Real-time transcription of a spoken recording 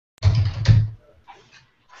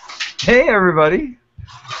Hey, everybody.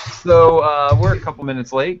 So we're a couple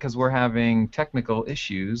minutes late because we're having technical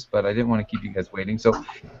issues, but I didn't want to keep you guys waiting. So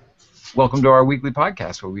welcome to our weekly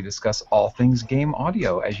podcast where we discuss all things game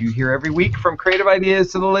audio, as you hear every week, from creative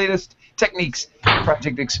ideas to the latest techniques,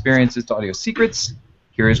 project experiences to audio secrets.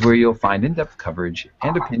 Here is where you'll find in-depth coverage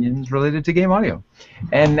and opinions related to game audio.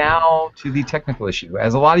 And now to the technical issue.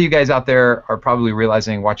 As a lot of you guys out there are probably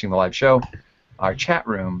realizing watching the live show, our chat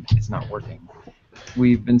room is not working.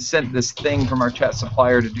 We've been sent this thing from our chat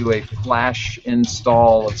supplier to do a flash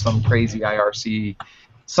install of some crazy IRC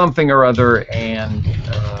something or other, and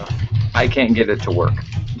I can't get it to work.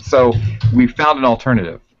 So we found an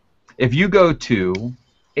alternative. If you go to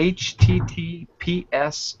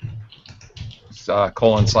https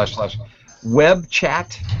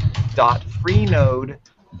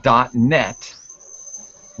webchat.freenode.net,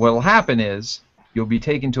 what will happen is you'll be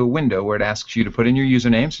taken to a window where it asks you to put in your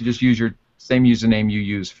username, so just use your same username you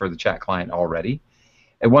use for the chat client already.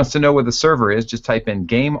 It wants to know where the server is. Just type in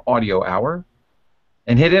Game Audio Hour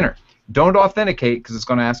and hit enter. Don't authenticate because it's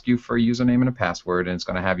going to ask you for a username and a password, and it's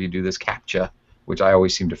going to have you do this CAPTCHA, which I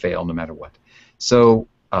always seem to fail no matter what. So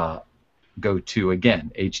go to,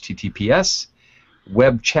 again, https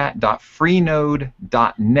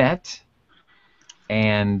webchat.freenode.net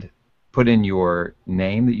and put in your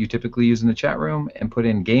name that you typically use in the chat room and put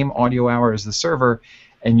in Game Audio Hour as the server,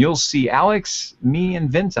 and you'll see Alex, me,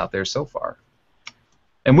 and Vince out there so far.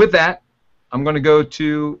 And with that, I'm going to go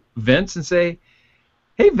to Vince and say,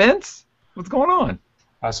 hey, Vince, what's going on?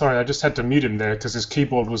 Sorry, I just had to mute him there because his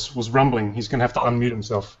keyboard was rumbling. He's going to have to unmute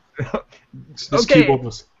himself. His Okay. keyboard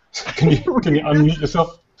was... Can you unmute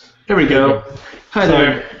yourself? There we go. Hi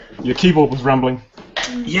there. Your keyboard was rumbling.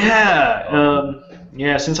 Yeah.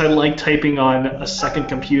 Yeah, since I like typing on a second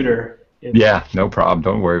computer. Yeah, no problem.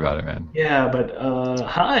 Don't worry about it, man. Yeah, but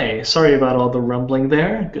hi. Sorry about all the rumbling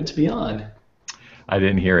there. Good to be on. I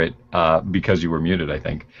didn't hear it because you were muted, I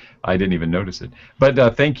think. I didn't even notice it.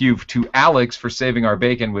 But thank you to Alex for saving our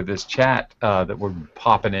bacon with this chat that we're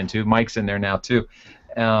popping into. Mike's in there now, too.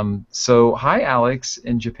 So, hi, Alex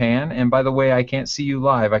in Japan. And by the way, I can't see you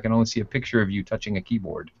live. I can only see a picture of you touching a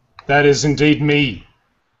keyboard. That is indeed me.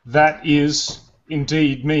 That is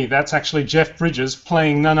indeed me. That's actually Jeff Bridges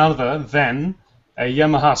playing none other than a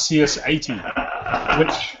Yamaha CS80,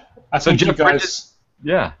 which I think Jeff you guys... Bridges,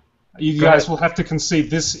 yeah. You guys will have to concede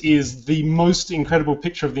this is the most incredible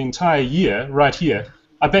picture of the entire year, right here.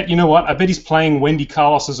 I bet, you know what? I bet he's playing Wendy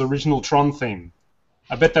Carlos's original Tron theme.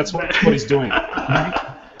 I bet that's what he's doing.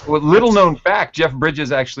 Well, little known fact, Jeff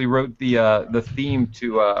Bridges actually wrote the theme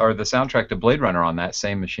to or the soundtrack to Blade Runner on that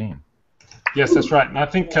same machine. Yes, that's right. And I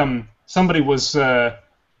think somebody was so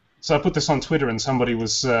I put this on Twitter, and somebody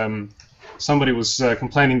was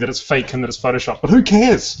complaining that it's fake and that it's Photoshop. But who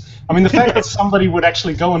cares? I mean, the fact that somebody would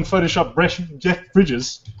actually go and Photoshop Jeff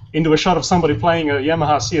Bridges into a shot of somebody playing a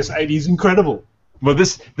Yamaha CS80 is incredible. Well,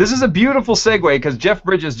 this is a beautiful segue because Jeff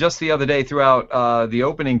Bridges just the other day threw out the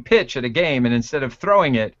opening pitch at a game, and instead of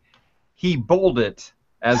throwing it, he bowled it,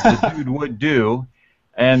 as the dude would do.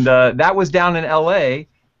 And that was down in L.A.,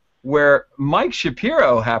 where Mike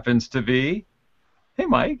Shapiro happens to be. Hey,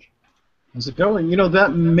 Mike. How's it going? You know,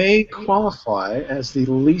 that may qualify as the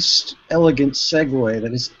least elegant segue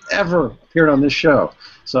that has ever appeared on this show.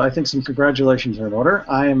 So I think some congratulations are in order.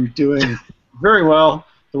 I am doing very well.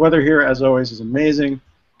 The weather here, as always, is amazing.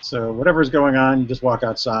 So whatever's going on, you just walk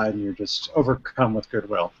outside and you're just overcome with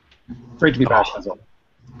goodwill. Great to be back, Hazel.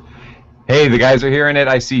 Hey, the guys are hearing it.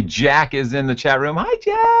 I see Jack is in the chat room. Hi,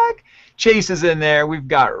 Jack. Chase is in there. We've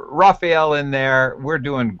got Raphael in there. We're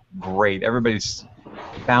doing great. Everybody's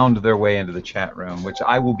found their way into the chat room, which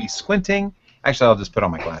I will be squinting. Actually, I'll just put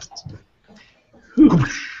on my glasses.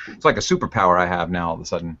 It's like a superpower I have now all of a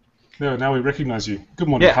sudden. No, now we recognize you. Good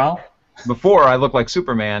morning, pal. Before, I looked like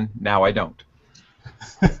Superman. Now I don't.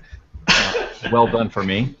 Well done for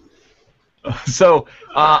me. So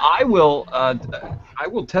I will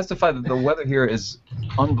testify that the weather here is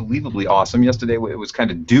unbelievably awesome. Yesterday it was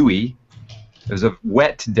kind of dewy. It was a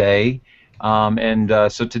wet day.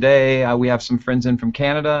 So today we have some friends in from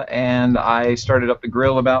Canada, and I started up the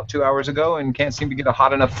grill about 2 hours ago and can't seem to get a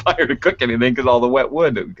hot enough fire to cook anything because all the wet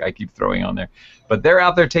wood I keep throwing on there. But they're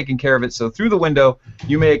out there taking care of it, so through the window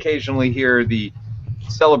you may occasionally hear the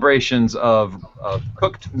celebrations of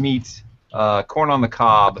cooked meat, corn on the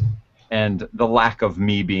cob, and the lack of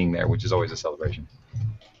me being there, which is always a celebration.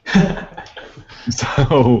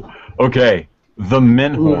 So, okay. The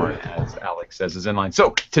Menhorn, as Alex says, is in line.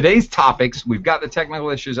 So today's topics, we've got the technical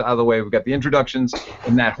issues out of the way, we've got the introductions,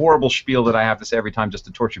 and that horrible spiel that I have to say every time just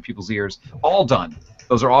to torture people's ears, all done.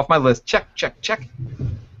 Those are off my list. Check, check, check.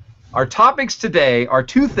 Our topics today are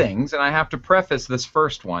two things, and I have to preface this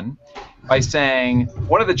first one by saying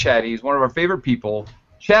one of the chatties, one of our favorite people,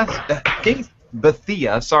 Chess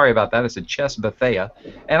Bethea. Sorry about that. I said Chess Bethea,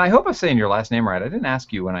 and I hope I'm saying your last name right. I didn't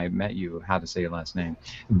ask you when I met you how to say your last name.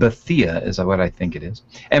 Bethea is what I think it is.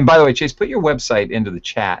 And by the way, Chase, put your website into the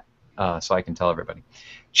chat so I can tell everybody.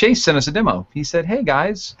 Chase sent us a demo. He said, "Hey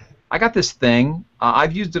guys, I got this thing.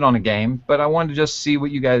 I've used it on a game, but I wanted to just see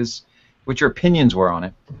what your opinions were on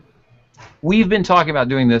it." We've been talking about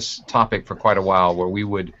doing this topic for quite a while, where we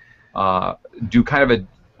would do kind of I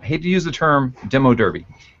hate to use the term demo derby.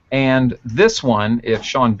 And this one, if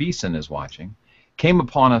Sean Beeson is watching, came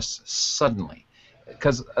upon us suddenly.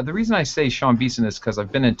 Because the reason I say Sean Beeson is because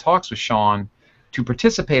I've been in talks with Sean to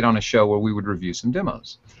participate on a show where we would review some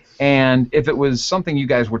demos. And if it was something you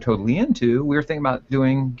guys were totally into, we were thinking about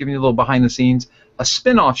giving you a little behind the scenes, a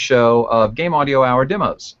spin-off show of Game Audio Hour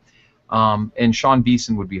demos. And Sean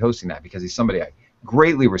Beeson would be hosting that because he's somebody I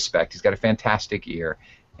greatly respect. He's got a fantastic ear,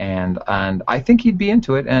 and I think he'd be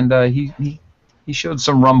into it. And he showed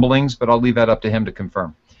some rumblings, but I'll leave that up to him to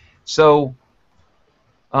confirm. So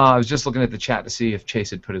I was just looking at the chat to see if Chase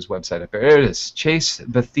had put his website up there. There it is,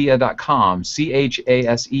 chasebethea.com,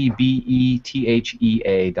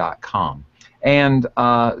 ChaseBethea.com. And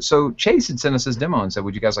so Chase had sent us his demo and said,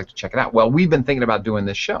 "Would you guys like to check it out?" Well, we've been thinking about doing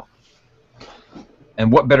this show. And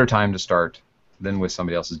what better time to start than with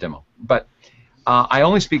somebody else's demo? But I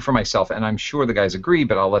only speak for myself, and I'm sure the guys agree,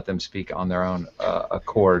 but I'll let them speak on their own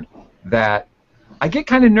accord, that I get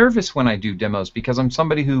kind of nervous when I do demos because I'm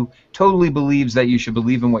somebody who totally believes that you should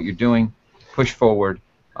believe in what you're doing, push forward,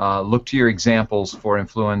 look to your examples for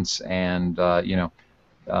influence, and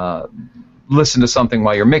listen to something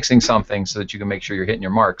while you're mixing something so that you can make sure you're hitting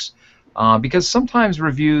your marks. Because sometimes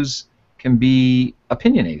reviews can be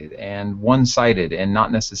opinionated and one-sided and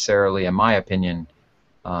not necessarily, in my opinion,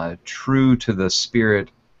 true to the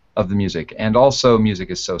spirit of the music. And also,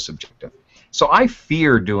 music is so subjective. So I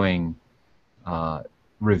fear doing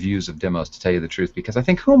reviews of demos, to tell you the truth, because I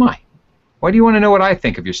think, who am I? Why do you want to know what I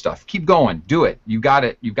think of your stuff? Keep going. Do it. You got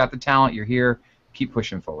it. You've got the talent. You're here. Keep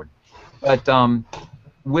pushing forward. But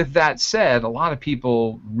with that said, a lot of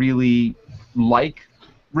people really like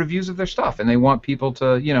reviews of their stuff, and they want people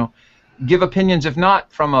to, give opinions, if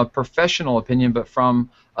not from a professional opinion, but from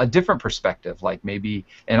a different perspective. Like maybe,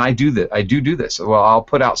 and I do this. Well, I'll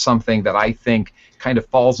put out something that I think kind of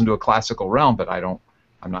falls into a classical realm, but I'm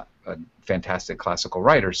not a fantastic classical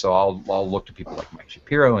writer, so I'll look to people like Mike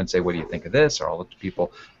Shapiro and say, "What do you think of this?" Or I'll look to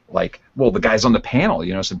people like, well, the guys on the panel,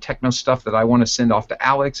 some techno stuff that I want to send off to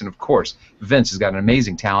Alex, and of course, Vince has got an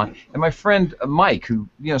amazing talent, and my friend Mike, who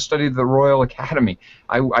studied at the Royal Academy.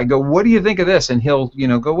 I go, "What do you think of this?" And he'll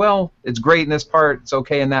go, "Well, it's great in this part, it's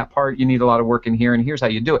okay in that part, you need a lot of work in here, and here's how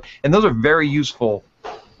you do it." And those are very useful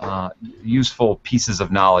pieces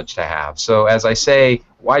of knowledge to have. So as I say,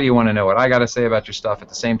 why do you want to know what I got to say about your stuff? At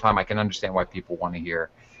the same time, I can understand why people want to hear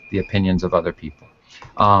the opinions of other people.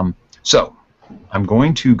 So I'm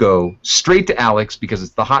going to go straight to Alex because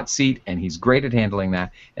it's the hot seat, and he's great at handling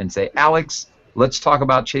that, and say, "Alex, let's talk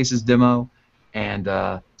about Chase's demo. And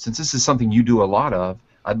since this is something you do a lot of,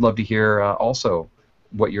 I'd love to hear also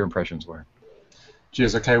what your impressions were."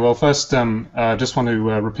 Cheers. Okay, well, first, just want to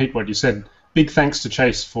repeat what you said. Big thanks to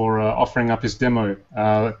Chase for offering up his demo.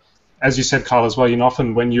 As you said, Carl, as well,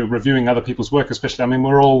 often when you're reviewing other people's work, especially,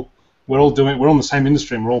 we're all in the same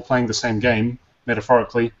industry, and we're all playing the same game,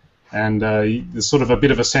 metaphorically. And there's sort of a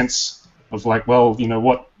bit of a sense of like, well,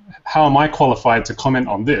 how am I qualified to comment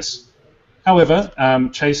on this? However,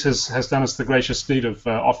 Chase has done us the gracious deed of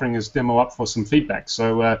offering his demo up for some feedback.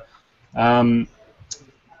 So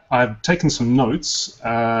I've taken some notes.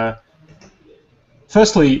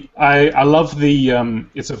 Firstly, I love the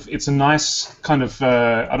it's a nice kind of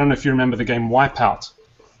I don't know if you remember the game Wipeout,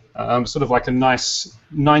 sort of like a nice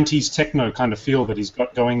 90s techno kind of feel that he's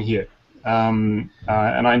got going here. And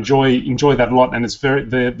I enjoy that a lot, and it's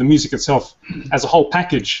the music itself as a whole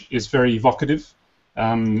package is very evocative.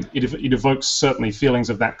 It evokes certainly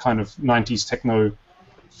feelings of that kind of 90s techno,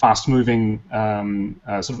 fast-moving,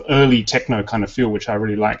 sort of early techno kind of feel, which I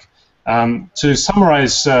really like. To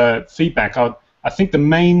summarize feedback, I think the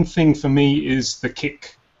main thing for me is the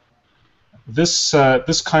kick. This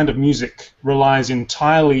kind of music relies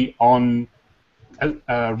entirely on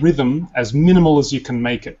rhythm as minimal as you can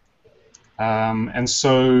make it. And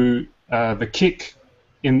so the kick,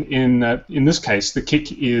 in this case, the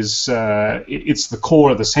kick is it's the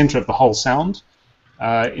core, the center of the whole sound.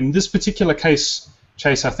 In this particular case,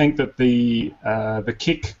 Chase, I think that the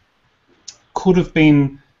kick could have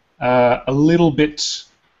been a little bit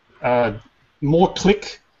more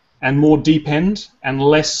click and more deep end and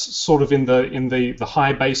less sort of in the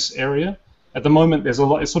high bass area. At the moment, there's a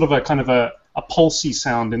lot. It's sort of a kind of a pulsy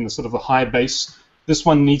sound in the sort of the high bass. This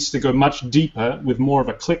one needs to go much deeper with more of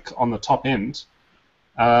a click on the top end,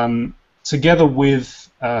 together with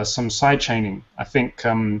some sidechaining. I think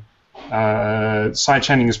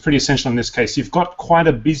sidechaining is pretty essential in this case. You've got quite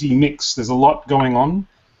a busy mix. There's a lot going on.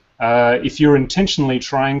 If you're intentionally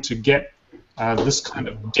trying to get this kind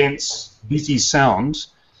of dense, busy sound,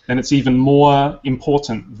 then it's even more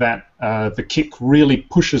important that the kick really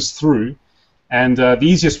pushes through. And the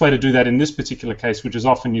easiest way to do that in this particular case, which is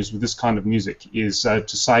often used with this kind of music, is to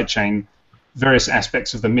sidechain various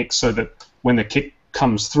aspects of the mix so that when the kick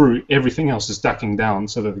comes through, everything else is ducking down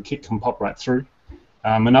so that the kick can pop right through.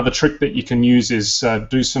 Another trick that you can use is do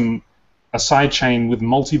a sidechain with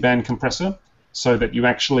multiband compressor so that you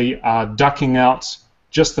actually are ducking out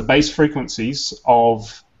just the bass frequencies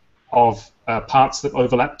of parts that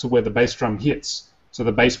overlap to where the bass drum hits. So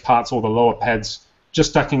the bass parts or the lower pads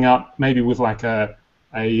just ducking out maybe with like a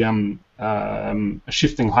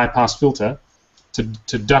shifting high-pass filter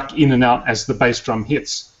to duck in and out as the bass drum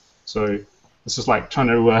hits. So this is like trying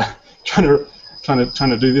to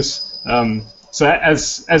do this. So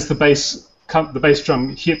as the bass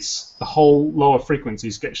drum hits, the whole lower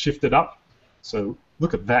frequencies get shifted up. So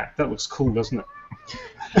look at that. That looks cool, doesn't it?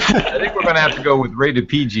 I think we're going to have to go with rated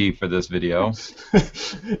PG for this video.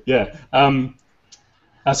 Yeah.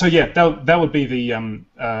 So yeah, that would be the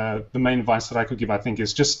main advice that I could give. I think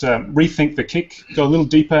is just rethink the kick, go a little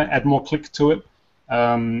deeper, add more click to it,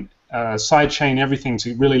 sidechain everything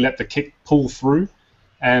to really let the kick pull through,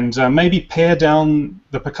 and maybe pare down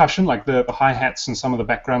the percussion, like the hi-hats and some of the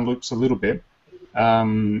background loops a little bit,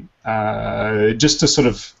 just to sort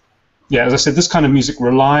of, yeah, as I said, this kind of music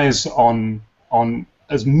relies on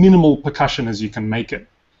as minimal percussion as you can make it.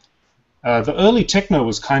 The early techno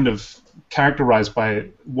was kind of characterized by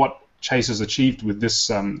what Chase has achieved with this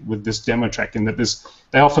demo track, in that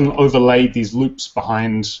they often overlaid these loops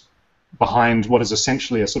behind what is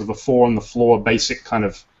essentially a sort of a 4-on-the-floor basic kind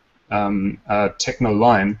of techno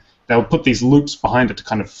line. They would put these loops behind it to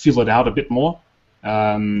kind of fill it out a bit more.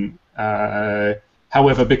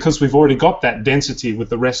 However, because we've already got that density with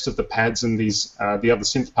the rest of the pads and the other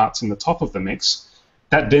synth parts in the top of the mix,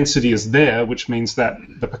 that density is there, which means that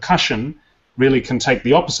the percussion really can take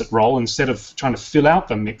the opposite role. Instead of trying to fill out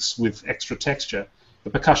the mix with extra texture, the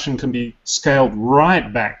percussion can be scaled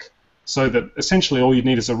right back so that essentially all you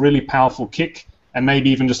need is a really powerful kick and maybe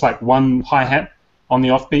even just like one hi-hat on the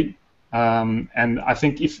offbeat. And I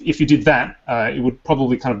think if you did that, it would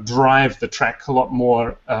probably kind of drive the track a lot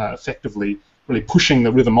more effectively, really pushing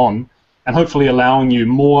the rhythm on, and hopefully allowing you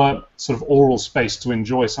more sort of oral space to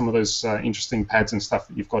enjoy some of those interesting pads and stuff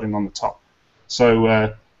that you've got in on the top.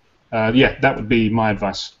 So yeah, that would be my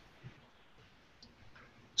advice.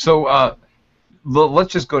 So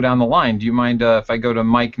let's just go down the line. Do you mind if I go to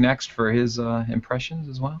Mike next for his impressions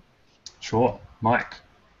as well? Sure, Mike.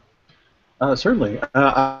 Certainly.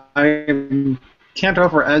 I can't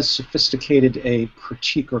offer as sophisticated a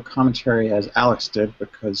critique or commentary as Alex did,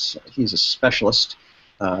 because he's a specialist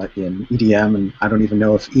in EDM, and I don't even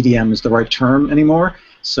know if EDM is the right term anymore.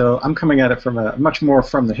 So I'm coming at it from a much more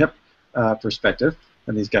from the hip perspective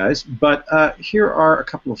than these guys. But here are a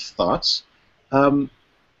couple of thoughts.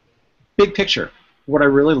 Big picture. What I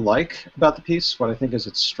really like about the piece, what I think is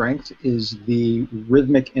its strength, is the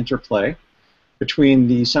rhythmic interplay between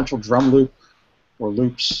the central drum loop, or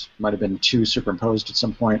loops, might have been two superimposed at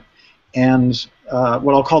some point, and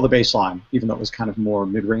what I'll call the bass line, even though it was kind of more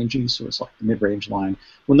mid-rangey, so it's like the mid-range line.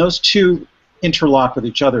 When those two interlock with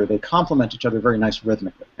each other, they complement each other very nice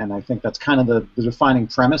rhythmically, and I think that's kind of the defining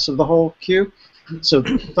premise of the whole cue. So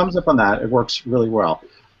thumbs up on that. It works really well.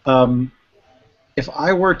 If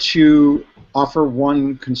I were to offer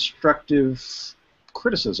one constructive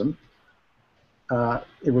criticism,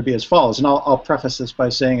 it would be as follows, and I'll preface this by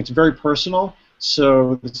saying it's very personal,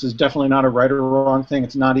 so this is definitely not a right or wrong thing.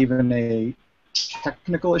 It's not even a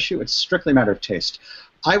technical issue. It's strictly a matter of taste.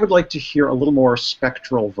 I would like to hear a little more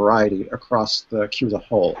spectral variety across the cue as a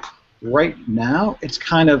whole. Right now, it's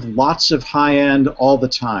kind of lots of high-end all the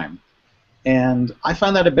time, and I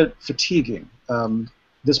find that a bit fatiguing.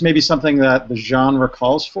 This may be something that the genre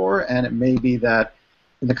calls for, and it may be that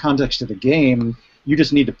in the context of the game, you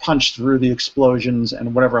just need to punch through the explosions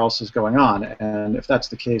and whatever else is going on. And if that's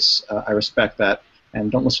the case, I respect that.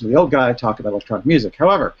 And don't listen to the old guy talk about electronic music.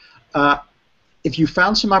 However, if you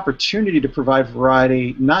found some opportunity to provide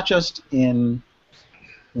variety, not just in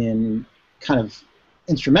kind of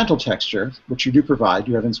instrumental texture, which you do provide,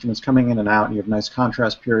 you have instruments coming in and out, and you have nice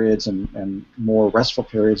contrast periods and more restful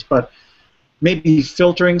periods, but maybe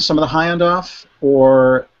filtering some of the high end off,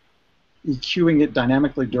 or EQing it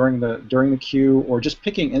dynamically during the cue, or just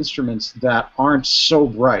picking instruments that aren't so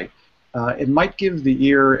bright. It might give the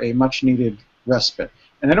ear a much needed respite.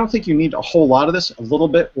 And I don't think you need a whole lot of this. A little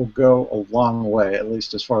bit will go a long way, at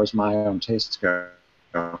least as far as my own tastes go.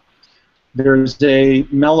 There's a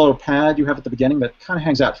mellow pad you have at the beginning that kind of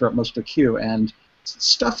hangs out throughout most of the cue, and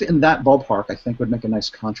stuff in that ballpark I think would make a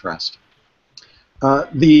nice contrast.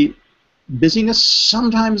 The busyness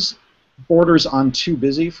sometimes borders on too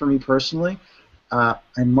busy for me personally. I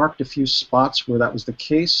marked a few spots where that was the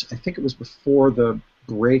case. I think it was before the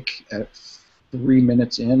break at 3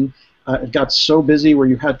 minutes in. It got so busy where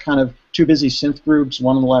you had kind of two busy synth groups,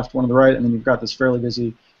 one on the left, one on the right, and then you've got this fairly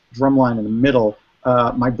busy drum line in the middle.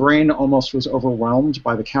 My brain almost was overwhelmed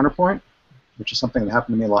by the counterpoint, which is something that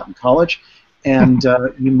happened to me a lot in college, and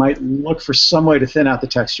you might look for some way to thin out the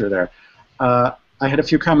texture there. I had a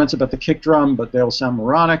few comments about the kick drum, but they all sound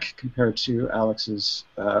moronic compared to Alex's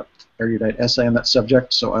erudite essay on that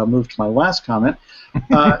subject, so I'll move to my last comment.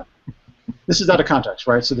 This is out of context,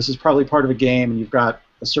 right? So this is probably part of a game, and you've got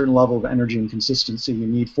a certain level of energy and consistency you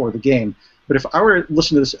need for the game. But if I were to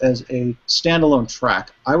listen to this as a standalone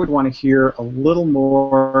track, I would want to hear a little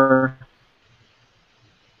more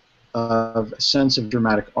of a sense of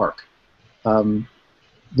dramatic arc.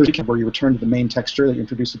 There's a where you return to the main texture that you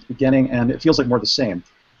introduced at the beginning, and it feels like more the same.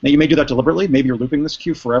 Now, you may do that deliberately. Maybe you're looping this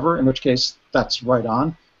cue forever, in which case that's right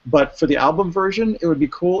on. But for the album version, it would be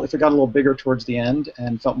cool if it got a little bigger towards the end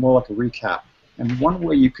and felt more like a recap. And one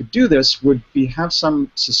way you could do this would be have some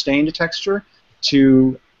sustained texture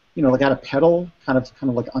to, like add a pedal, kind of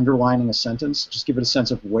like underlining a sentence, just give it a sense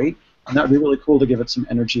of weight, and that would be really cool to give it some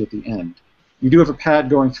energy at the end. You do have a pad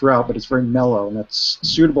going throughout, but it's very mellow, and that's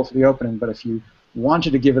suitable for the opening, but if you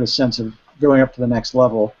wanted to give it a sense of going up to the next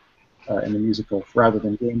level in the musical rather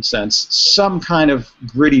than game sense, some kind of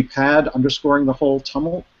gritty pad underscoring the whole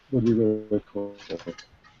tumult would be really, really cool.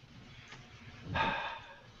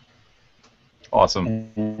 Awesome.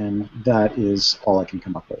 And that is all I can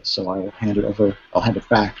come up with. So I will hand it over. I'll hand it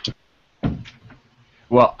back to.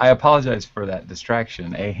 Well, I apologize for that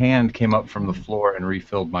distraction. A hand came up from the floor and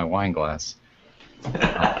refilled my wine glass.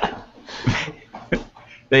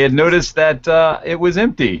 They had noticed that it was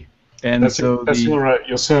empty, and that's so that's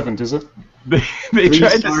your servant, is it? They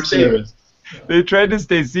tried to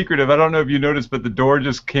stay secretive. I don't know if you noticed, but the door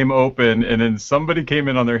just came open, and then somebody came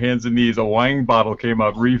in on their hands and knees. A wine bottle came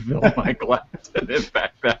up, refilled my glass, and then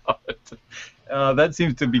backed out. That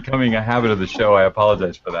seems to be becoming a habit of the show. I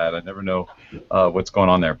apologize for that. I never know what's going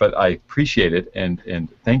on there, but I appreciate it, and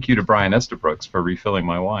thank you to Brian Estabrooks for refilling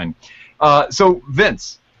my wine. So,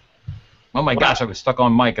 Vince. Oh my gosh, I was stuck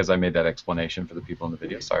on mic as I made that explanation for the people in the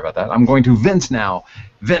video. Sorry about that. I'm going to Vince now.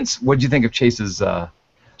 Vince, what did you think of Chase's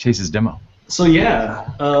demo? So yeah,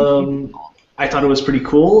 I thought it was pretty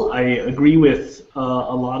cool. I agree with a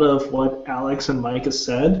lot of what Alex and Mike has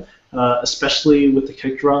said, especially with the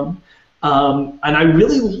kick drum. And I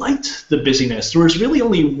really liked the busyness. There was really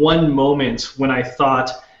only one moment when I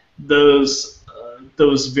thought those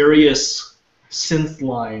various synth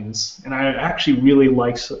lines, and I actually really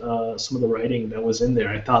liked some of the writing that was in there.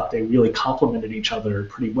 I thought they really complemented each other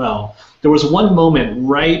pretty well. There was one moment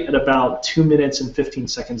right at about 2 minutes and 15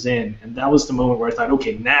 seconds in, and that was the moment where I thought,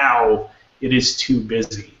 okay, now it is too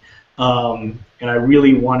busy. And I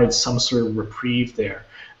really wanted some sort of reprieve there.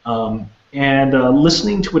 And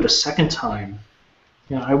listening to it a second time,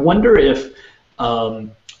 I wonder if a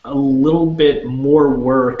little bit more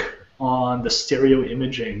work on the stereo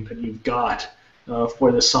imaging that you've got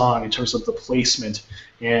for the song in terms of the placement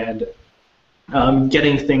and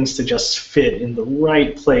getting things to just fit in the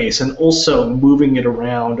right place, and also moving it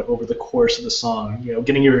around over the course of the song,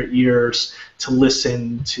 getting your ears to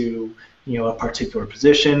listen to a particular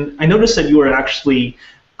position. I noticed that you were actually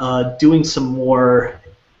doing some more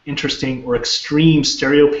interesting or extreme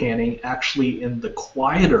stereo panning actually in the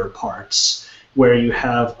quieter parts where you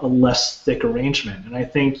have a less thick arrangement. And I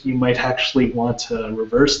think you might actually want to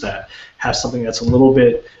reverse that, have something that's a little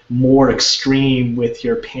bit more extreme with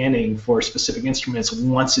your panning for specific instruments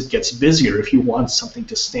once it gets busier. If you want something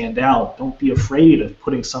to stand out, don't be afraid of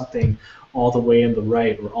putting something all the way on the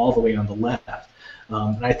right or all the way on the left.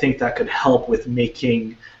 And I think that could help with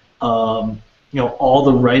making all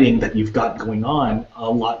the writing that you've got going on a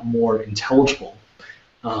lot more intelligible.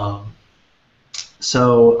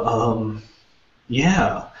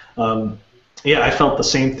 Yeah, I felt the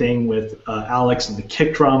same thing with Alex and the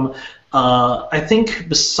kick drum. I think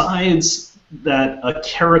besides that a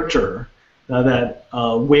character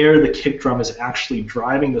where the kick drum is actually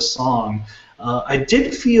driving the song, I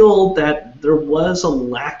did feel that there was a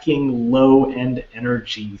lacking low-end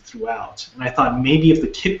energy throughout, and I thought maybe if the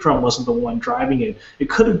kick drum wasn't the one driving it, it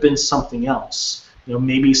could have been something else.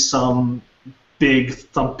 Maybe some big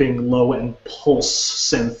thumping low-end pulse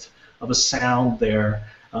synth of a sound there,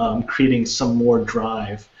 creating some more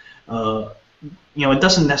drive. It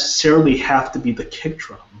doesn't necessarily have to be the kick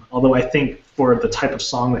drum, although I think for the type of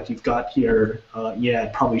song that you've got here,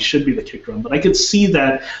 it probably should be the kick drum. But I could see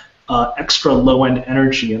that extra low-end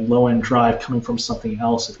energy and low-end drive coming from something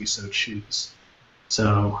else if you so choose.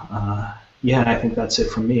 So, I think that's it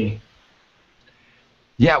from me.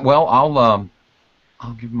 Yeah, well,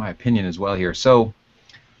 I'll give my opinion as well here. So,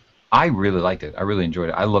 I really liked it. I really enjoyed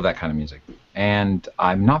it. I love that kind of music. And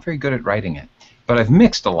I'm not very good at writing it, but I've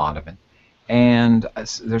mixed a lot of it. And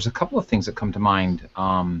there's a couple of things that come to mind.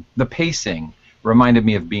 The pacing reminded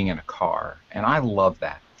me of being in a car, and I love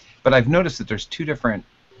that. But I've noticed that there's two different,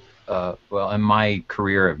 in my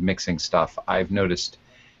career of mixing stuff, I've noticed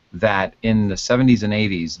that in the 70s and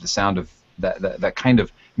 80s, the sound of that kind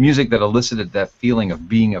of music that elicited that feeling of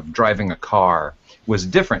driving a car was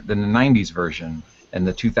different than the 90s version and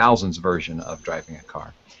the 2000s version of driving a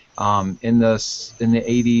car. In the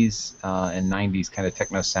 80s and 90s kind of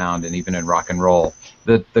techno sound, and even in rock and roll,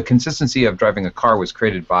 the consistency of driving a car was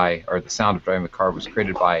created by, or the sound of driving a car was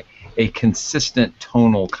created by a consistent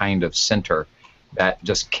tonal kind of center that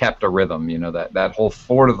just kept a rhythm. That whole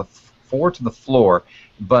four to the floor,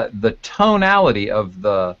 but the tonality of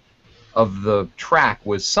the track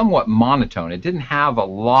was somewhat monotone. It didn't have a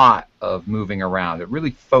lot of moving around. It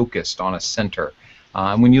really focused on a center.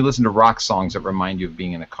 And when you listen to rock songs that remind you of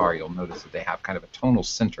being in a car, you'll notice that they have kind of a tonal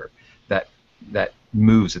center that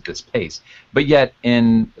moves at this pace. But yet,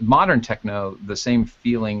 in modern techno, the same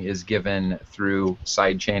feeling is given through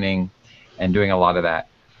side chaining and doing a lot of that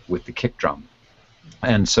with the kick drum.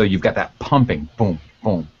 And so you've got that pumping, boom,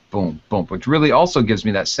 boom, boom, boom, which really also gives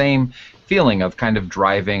me that same feeling of kind of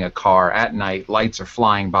driving a car at night, lights are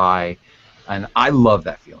flying by, and I love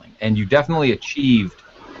that feeling. And you definitely achieved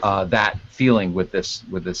that feeling with this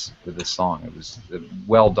song. It was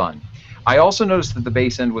well done. I also noticed that the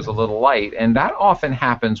bass end was a little light, and that often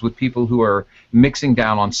happens with people who are mixing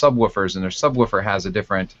down on subwoofers, and their subwoofer has a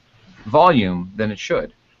different volume than it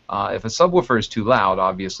should. If a subwoofer is too loud,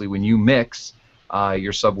 obviously, when you mix,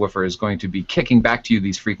 your subwoofer is going to be kicking back to you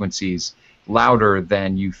these frequencies louder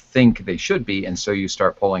than you think they should be, and so you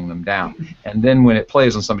start pulling them down. And then when it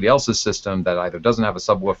plays on somebody else's system that either doesn't have a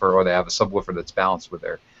subwoofer or they have a subwoofer that's balanced with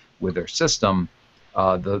their system,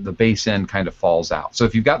 the bass end kind of falls out. So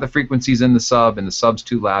if you've got the frequencies in the sub and the sub's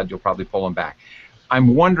too loud, you'll probably pull them back.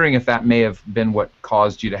 I'm wondering if that may have been what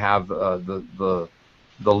caused you to have the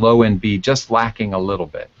low end be just lacking a little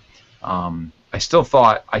bit. I still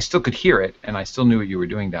could hear it, and I still knew what you were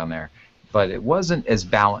doing down there, but it wasn't as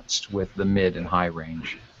balanced with the mid and high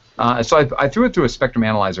range. So I threw it through a spectrum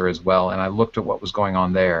analyzer as well, and I looked at what was going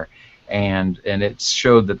on there, and it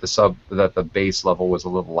showed that the bass level was a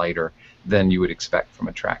little lighter than you would expect from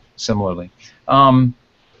a track. Similarly,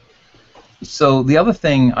 so the other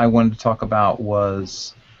thing I wanted to talk about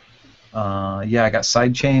was, I got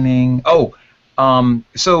side chaining.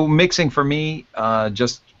 So mixing for me,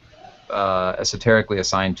 just esoterically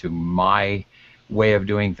assigned to my way of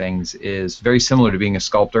doing things, is very similar to being a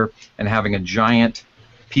sculptor and having a giant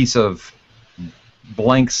piece of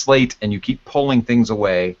blank slate, and you keep pulling things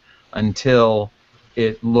away until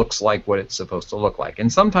it looks like what it's supposed to look like.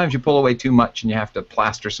 And sometimes you pull away too much and you have to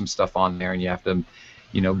plaster some stuff on there, and you have to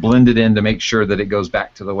blend it in to make sure that it goes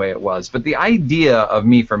back to the way it was. But the idea of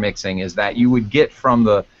me for mixing is that you would get from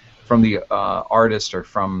the artist or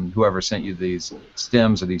from whoever sent you these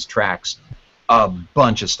stems or these tracks a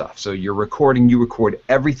bunch of stuff. So you record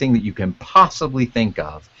everything that you can possibly think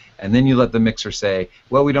of, and then you let the mixer say,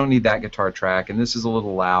 well, we don't need that guitar track, and this is a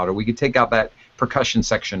little loud, or we could take out that percussion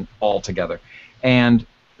section altogether. And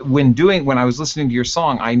when I was listening to your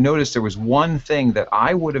song, I noticed there was one thing that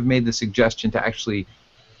I would have made the suggestion to actually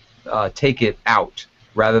take it out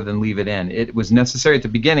rather than leave it in. It was necessary at the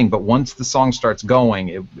beginning, but once the song starts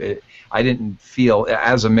going, I didn't feel,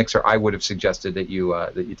 as a mixer, I would have suggested that you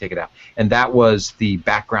take it out. And that was the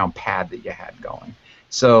background pad that you had going.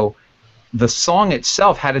 So the song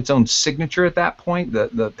itself had its own signature at that point.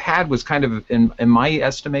 The pad was kind of, in my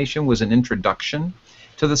estimation, was an introduction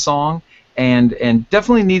to the song, and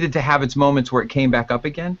definitely needed to have its moments where it came back up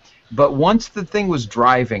again. But once the thing was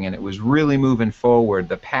driving and it was really moving forward,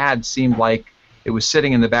 the pad seemed like it was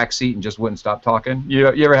sitting in the back seat and just wouldn't stop talking. You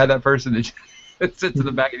ever had that person that sits in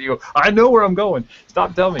the back and you go, I know where I'm going,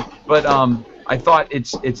 stop telling me. But I thought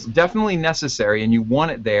it's definitely necessary, and you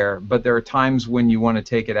want it there, but there are times when you want to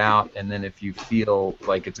take it out, and then if you feel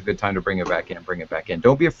like it's a good time to bring it back in, bring it back in.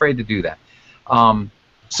 Don't be afraid to do that.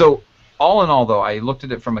 So all in all, though, I looked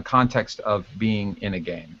at it from a context of being in a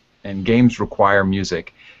game, and games require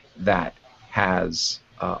music that has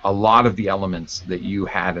a lot of the elements that you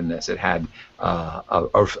had in this. It had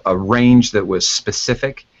a range that was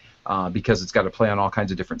specific, because it's got to play on all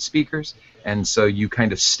kinds of different speakers, and so you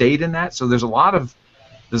kind of stayed in that. So there's a lot of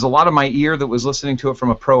my ear that was listening to it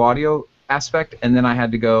from a pro audio aspect, and then I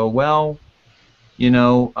had to go, well,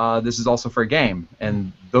 this is also for a game,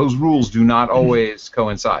 and those rules do not always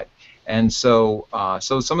coincide. And so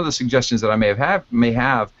some of the suggestions that I may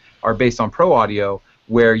have are based on pro audio,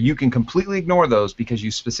 where you can completely ignore those because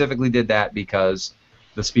you specifically did that because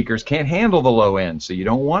the speakers can't handle the low end, so you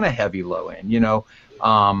don't want a heavy low end.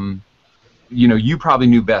 You probably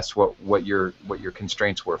knew best what your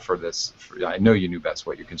constraints were for this. I know you knew best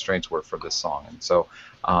what your constraints were for this song, and so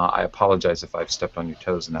I apologize if I've stepped on your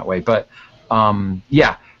toes in that way. But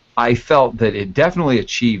yeah, I felt that it definitely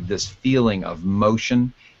achieved this feeling of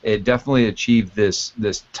motion. It definitely achieved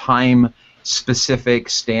this time specific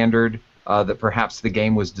standard that perhaps the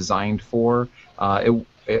game was designed for. And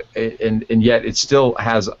yet it still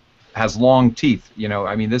has long teeth.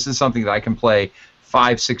 I mean, this is something that I can play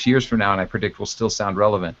 5-6 years from now, and I predict will still sound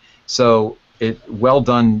relevant. So well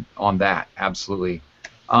done on that, absolutely.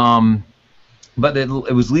 But it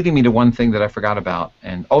was leading me to one thing that I forgot about,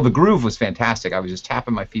 and the groove was fantastic. I was just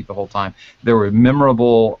tapping my feet the whole time. There were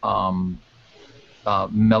memorable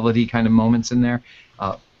melody kind of moments in there.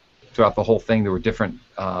 Throughout the whole thing, there were different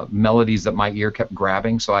melodies that my ear kept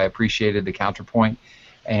grabbing, so I appreciated the counterpoint,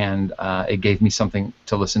 and it gave me something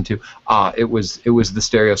to listen to. It was the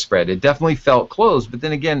stereo spread. It definitely felt closed, but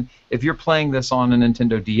then again, if you're playing this on a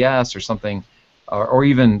Nintendo DS or something, or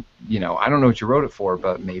even, I don't know what you wrote it for,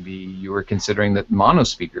 but maybe you were considering that mono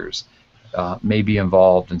speakers may be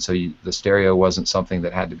involved, and so the stereo wasn't something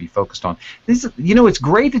that had to be focused on. It's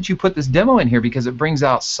great that you put this demo in here because it brings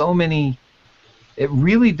out so many. It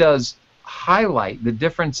really does highlight the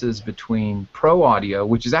differences between pro audio,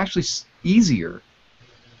 which is actually easier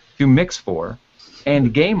to mix for,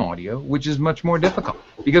 and game audio, which is much more difficult.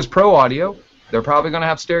 Because pro audio, they're probably going to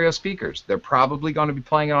have stereo speakers. They're probably going to be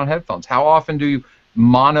playing it on headphones. How often do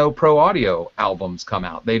mono pro audio albums come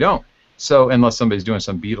out? They don't. So unless somebody's doing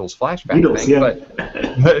some Beatles flashback thing.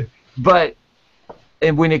 Yeah. But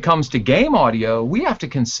and when it comes to game audio, we have to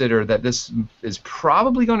consider that this is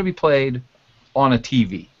probably going to be played on a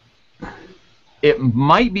TV. It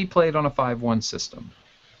might be played on a 5.1 system.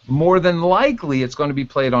 More than likely, it's going to be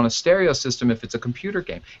played on a stereo system if it's a computer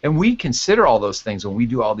game. And we consider all those things when we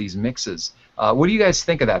do all these mixes. What do you guys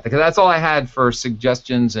think of that? Because that's all I had for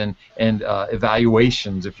suggestions and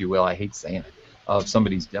evaluations, if you will. I hate saying it, of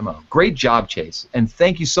somebody's demo. Great job, Chase. And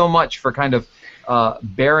thank you so much for kind of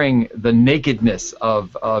bearing the nakedness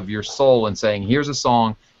of your soul and saying, here's a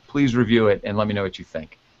song, please review it and let me know what you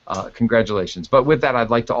think. Congratulations. But with that, I'd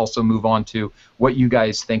like to also move on to what you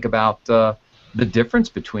guys think about the difference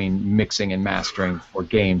between mixing and mastering for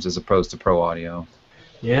games as opposed to pro audio.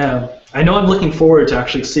 Yeah, I know I'm looking forward to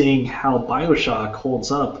actually seeing how BioShock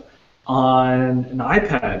holds up on an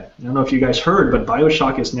iPad. I don't know if you guys heard, but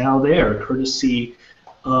BioShock is now there, courtesy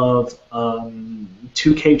of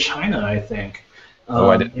 2K China, I think.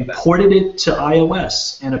 I didn't know that. Ported it to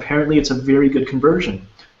iOS, and apparently it's a very good conversion.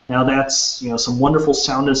 Now that's some wonderful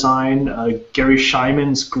sound design. Gary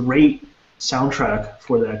Scheinman's great soundtrack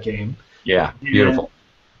for that game. Yeah, beautiful.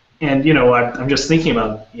 And I'm just thinking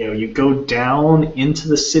about you go down into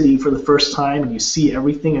the city for the first time and you see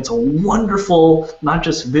everything. It's a wonderful, not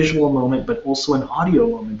just visual moment, but also an audio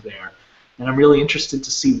moment there. And I'm really interested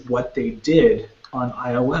to see what they did on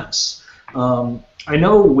iOS. I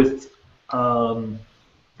know with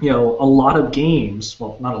a lot of games,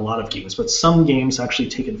 well, not a lot of games, but some games actually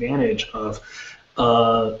take advantage of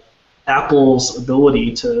Apple's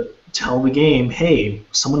ability to tell the game, hey,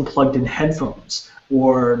 someone plugged in headphones,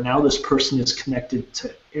 or now this person is connected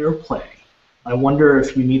to AirPlay. I wonder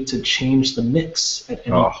if you need to change the mix at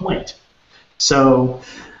any point. So,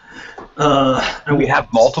 we have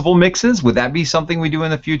multiple mixes. Would that be something we do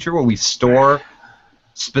in the future, where we store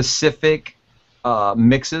specific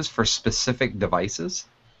mixes for specific devices?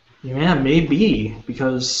 Yeah, maybe,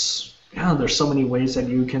 because there's so many ways that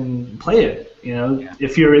you can play it.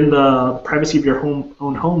 If you're in the privacy of your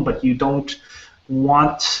own home, but you don't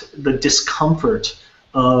want the discomfort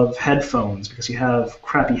of headphones because you have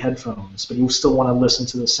crappy headphones, but you still want to listen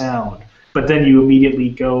to the sound. But then you immediately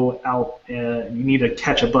go out and you need to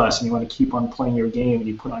catch a bus and you want to keep on playing your game and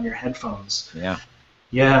you put on your headphones. Yeah.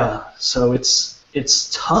 Yeah, so it's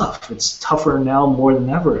tough. It's tougher now more than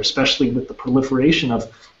ever, especially with the proliferation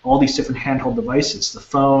of all these different handheld devices, the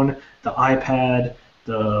phone, the iPad,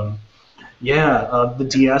 the the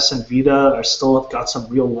DS and Vita are still got some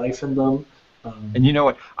real life in them. And you know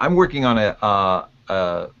what? I'm working on an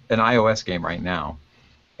iOS game right now,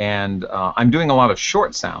 and I'm doing a lot of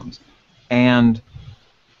short sounds, and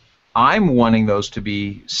I'm wanting those to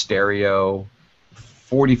be stereo,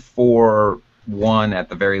 44:1 at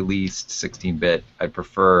the very least, 16-bit. I'd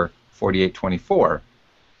prefer 48:24.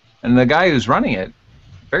 And the guy who's running it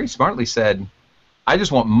very smartly said, I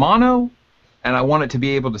just want mono, and I want it to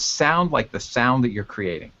be able to sound like the sound that you're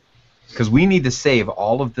creating. Because we need to save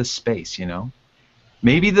all of this space, you know?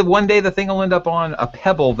 Maybe one day the thing will end up on a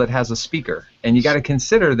Pebble that has a speaker. And you got to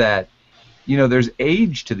consider that, you know, there's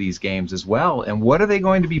age to these games as well. And what are they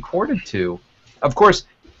going to be ported to? Of course,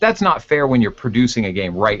 that's not fair when you're producing a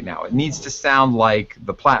game right now. It needs to sound like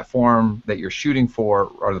the platform that you're shooting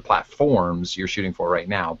for, or the platforms you're shooting for right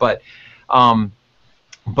now. But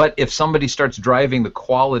if somebody starts driving the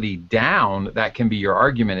quality down, that can be your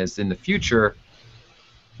argument, is in the future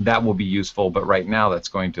that will be useful, but right now that's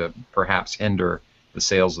going to perhaps hinder the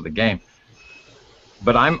sales of the game.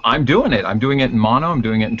 But I'm doing it. I'm doing it in mono. I'm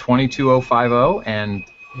doing it in 22050, and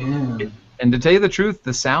and to tell you the truth,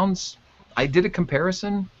 the sounds, I did a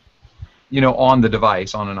comparison, you know, on the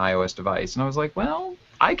device, on an iOS device, and I was like, well,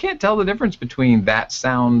 I can't tell the difference between that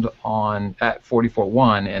sound at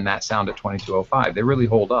 44:1 and that sound at 2205. They really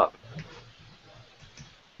hold up.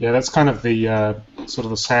 Yeah, that's kind of the sort of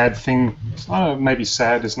the sad thing. Maybe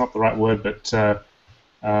sad is not the right word, but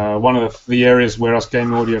one of the areas where us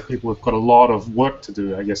game audio people have got a lot of work to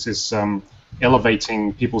do, I guess, is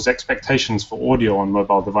elevating people's expectations for audio on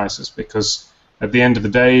mobile devices. Because at the end of the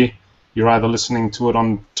day, you're either listening to it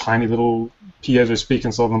on tiny little piezo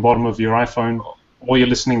speakers on the bottom of your iPhone, or you're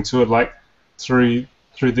listening to it like through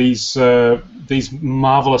these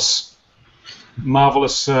marvelous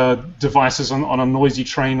devices on a noisy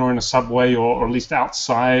train or in a subway, or at least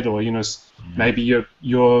outside, or, you know, maybe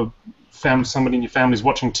somebody in your family is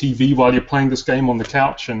watching TV while you're playing this game on the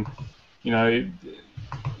couch, and, you know,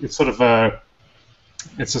 it's sort of I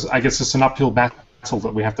guess it's an uphill battle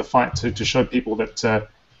that we have to fight to show people that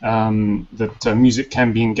music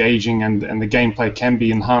can be engaging, and the gameplay can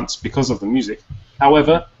be enhanced because of the music.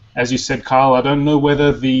 However, as you said, Kyle, I don't know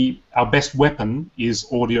whether our best weapon is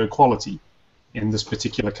audio quality in this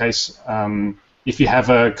particular case. If you have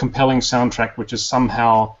a compelling soundtrack which is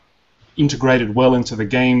somehow integrated well into the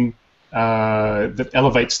game, that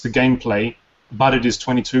elevates the gameplay, but it is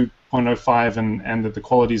 22.05 and that the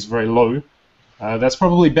quality is very low, that's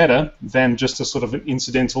probably better than just a sort of an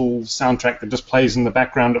incidental soundtrack that just plays in the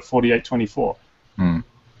background at 48:24.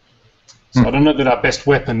 So I don't know that our best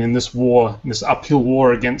weapon in this war, this uphill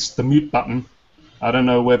war against the mute button, I don't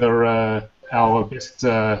know whether our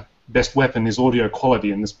best weapon is audio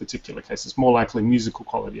quality in this particular case. It's more likely musical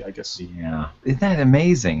quality, I guess. Yeah. Isn't that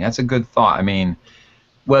amazing? That's a good thought. I mean,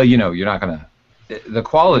 well, you know, you're not going to... The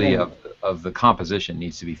quality of the composition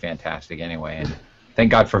needs to be fantastic anyway. And thank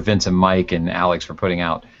God for Vince and Mike and Alex for putting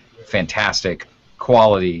out fantastic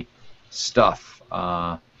quality stuff.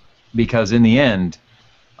 Because in the end,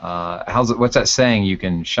 what's that saying? You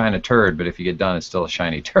can shine a turd, but if you get done, it's still a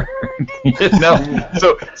shiny turd. You know?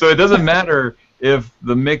 So it doesn't matter if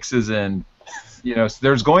the mix is in, you know,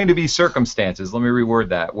 there's going to be circumstances, let me reword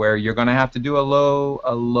that, where you're going to have to do a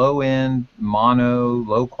low-end, mono,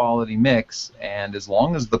 low-quality mix, and as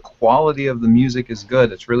long as the quality of the music is good,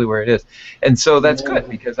 that's really where it is. And so that's good,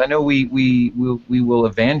 because I know we will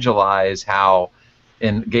evangelize how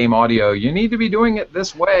in game audio you need to be doing it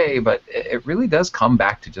this way, but it really does come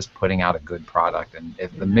back to just putting out a good product, and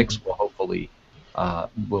if the mix will hopefully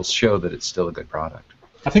will show that it's still a good product.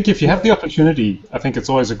 I think if you have the opportunity, I think it's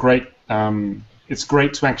always it's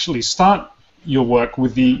great to actually start your work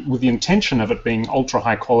with the intention of it being ultra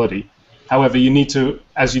high quality. However, you need to,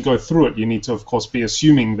 as you go through it, you need to, of course, be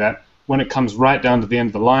assuming that when it comes right down to the end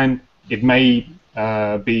of the line, it may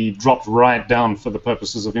be dropped right down for the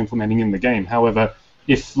purposes of implementing in the game. However,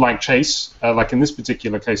 if, like Chase, like in this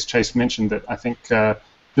particular case, Chase mentioned that I think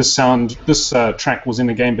this track was in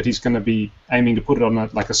the game, but he's going to be aiming to put it on a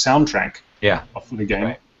soundtrack of the game.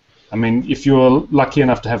 Right. I mean, if you're lucky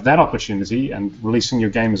enough to have that opportunity and releasing your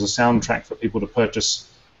game as a soundtrack for people to purchase,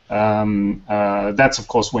 that's of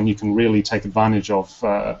course when you can really take advantage of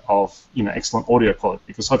excellent audio quality.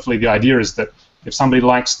 Because hopefully the idea is that if somebody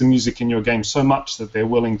likes the music in your game so much that they're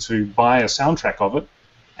willing to buy a soundtrack of it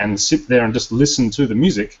and sit there and just listen to the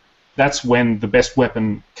music, that's when the best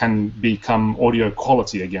weapon can become audio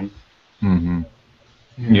quality again. Mm-hmm.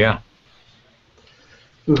 Yeah.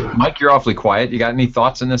 Mike, you're awfully quiet. You got any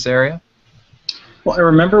thoughts in this area? Well, I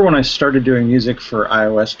remember when I started doing music for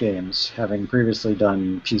iOS games, having previously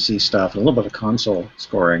done PC stuff and a little bit of console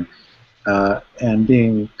scoring, and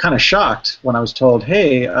being kind of shocked when I was told,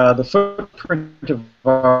 hey, the footprint of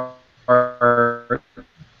our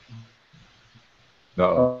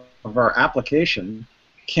application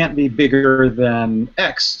can't be bigger than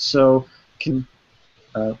X. So am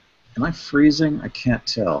I freezing? I can't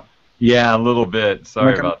tell. Yeah, a little bit.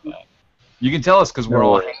 Sorry about that. You can tell us because we're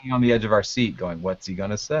all No. hanging on the edge of our seat going, what's he going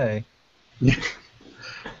to say?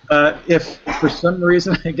 If for some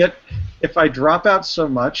reason if I drop out so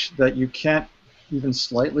much that you can't even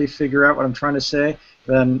slightly figure out what I'm trying to say,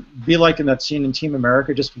 then be like in that scene in Team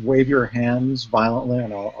America, just wave your hands violently,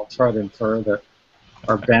 and I'll try to infer that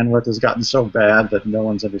our bandwidth has gotten so bad that no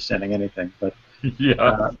one's understanding anything. But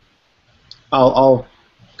Yeah. I'll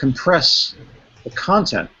compress the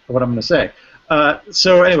content of what I'm going to say.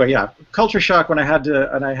 So anyway, yeah, culture shock when I had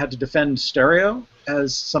to defend stereo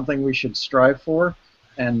as something we should strive for,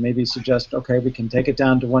 and maybe suggest, okay, we can take it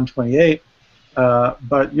down to 128,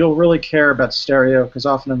 but you'll really care about stereo because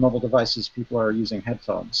often in mobile devices people are using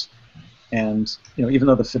headphones, and even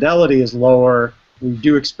though the fidelity is lower, we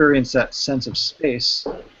do experience that sense of space,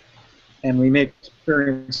 and we may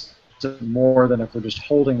experience it more than if we're just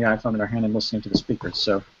holding the iPhone in our hand and listening to the speakers.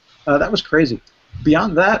 So that was crazy.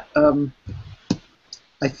 Beyond that,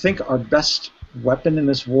 I think our best weapon in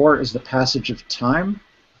this war is the passage of time,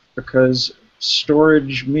 because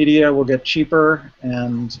storage media will get cheaper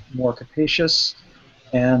and more capacious,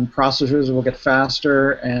 and processors will get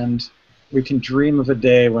faster, and we can dream of a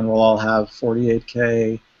day when we'll all have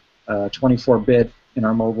 48K, 24-bit in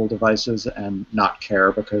our mobile devices and not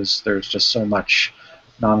care because there's just so much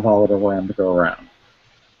non-volatile RAM to go around.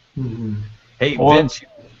 Mm-hmm. Hey, Vince,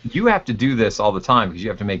 you have to do this all the time because you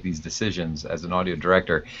have to make these decisions as an audio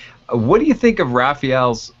director. What do you think of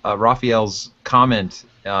Raphael's comment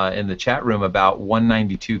in the chat room about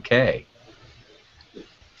 192K?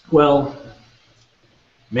 Well,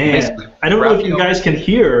 man, Basically, I don't know if you Raphael- guys can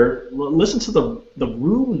hear. Listen to the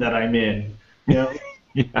room that I'm in. Yeah.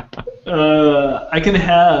 I can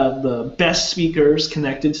have the best speakers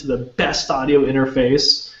connected to the best audio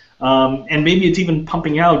interface, and maybe it's even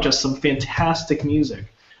pumping out just some fantastic music,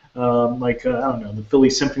 like I don't know, the Philly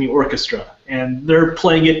Symphony Orchestra, and they're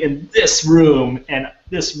playing it in this room, and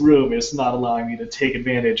this room is not allowing me to take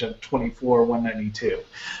advantage of 24/192.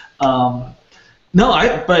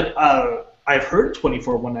 I've heard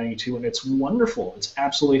 24/192, and it's wonderful. It's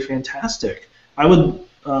absolutely fantastic. I would.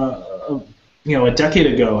 A decade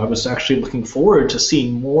ago, I was actually looking forward to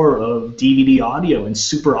seeing more of DVD audio and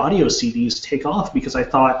super audio CDs take off because I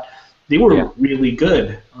thought they were really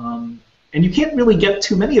good. And you can't really get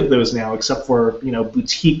too many of those now, except for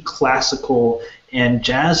boutique classical and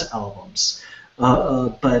jazz albums.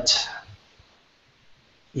 But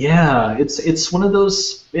yeah, it's one of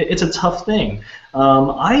those. It's a tough thing.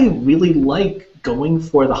 I really like going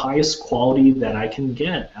for the highest quality that I can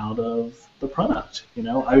get out of the product.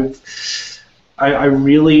 I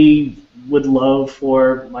really would love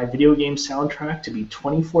for my video game soundtrack to be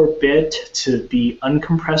 24-bit, to be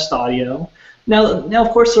uncompressed audio. Now, of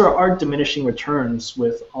course, there are diminishing returns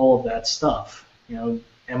with all of that stuff. Am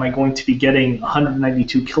I going to be getting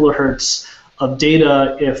 192 kilohertz of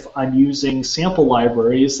data if I'm using sample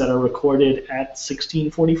libraries that are recorded at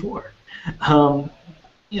 1644?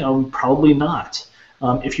 Probably not.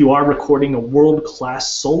 If you are recording a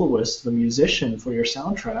world-class soloist, the musician, for your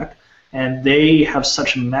soundtrack, and they have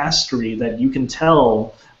such mastery that you can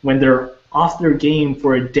tell when they're off their game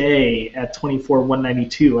for a day at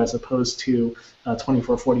 24/192 as opposed to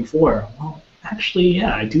 24/44. Well, actually,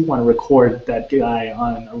 yeah, I do want to record that guy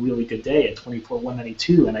on a really good day at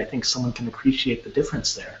 24/192, and I think someone can appreciate the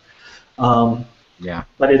difference there.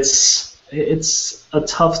 But it's a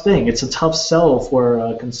tough thing. It's a tough sell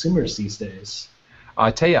for consumers these days.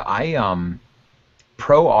 I tell you,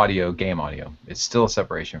 pro audio, game audio, it's still a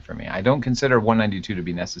separation for me. I don't consider 192 to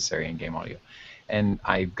be necessary in game audio. And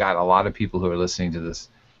I've got a lot of people who are listening to this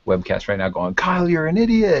webcast right now going, Kyle, you're an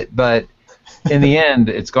idiot. But in the end,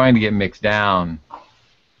 it's going to get mixed down.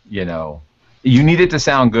 You need it to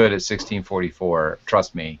sound good at 1644,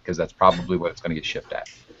 trust me, because that's probably what it's going to get shipped at.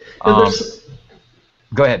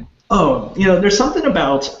 Go ahead. Oh, there's something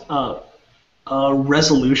about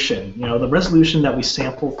resolution, the resolution that we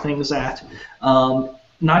sample things at,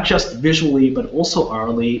 not just visually but also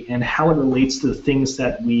aurally, and how it relates to the things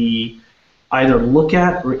that we either look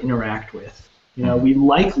at or interact with. We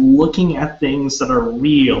like looking at things that are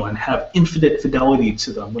real and have infinite fidelity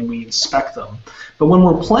to them when we inspect them. But when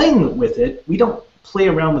we're playing with it, we don't play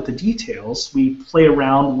around with the details. We play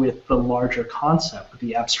around with the larger concept, with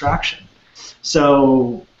the abstraction.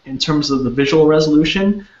 So in terms of the visual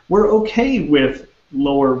resolution, we're okay with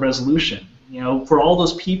lower resolution. For all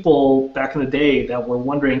those people back in the day that were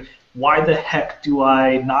wondering, why the heck do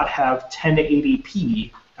I not have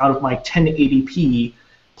 1080p out of my 1080p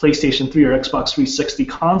PlayStation 3 or Xbox 360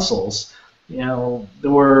 consoles? There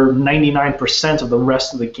were 99% of the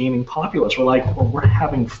rest of the gaming populace were like, well, we're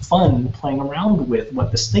having fun playing around with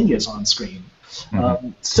what this thing is on screen.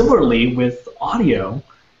 Similarly, with audio,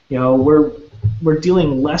 we're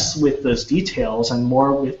dealing less with those details and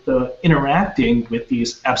more with the interacting with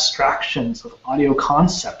these abstractions of audio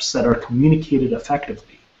concepts that are communicated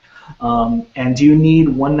effectively. And do you need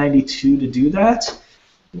 192 to do that?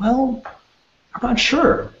 Well, I'm not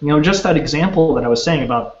sure. Just that example that I was saying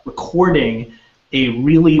about recording a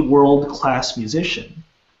really world-class musician,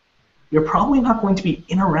 you're probably not going to be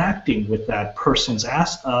interacting with that person's I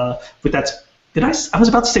was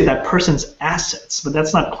about to say that person's assets, but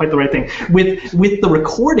that's not quite the right thing. With the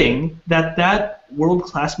recording that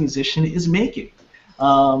world-class musician is making.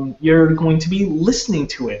 You're going to be listening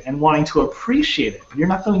to it and wanting to appreciate it, but you're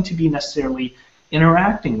not going to be necessarily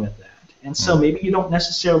interacting with that. And so maybe you don't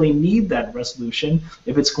necessarily need that resolution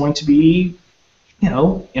if it's going to be,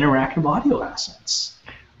 interactive audio assets.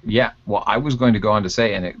 Yeah, well, I was going to go on to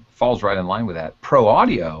say, and it falls right in line with that, pro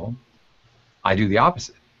audio, I do the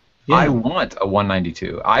opposite. Yeah. I want a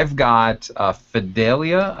 192. I've got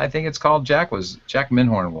Fidelia, I think it's called. Jack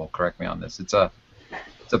Minhorn will correct me on this. It's a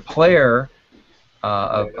player,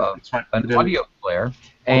 an audio player,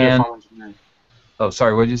 and oh,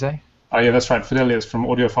 sorry, what did you say? Oh yeah, that's right. Fidelia is from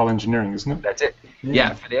Audiophile Engineering, isn't it? That's it.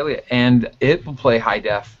 Yeah, Fidelia, and it will play high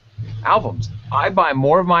def albums. I buy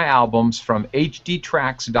more of my albums from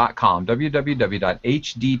hdtracks.com,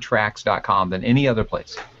 www.hdtracks.com, than any other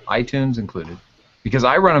place, iTunes included, because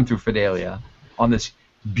I run them through Fidelia on this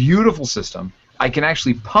beautiful system. I can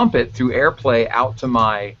actually pump it through AirPlay out to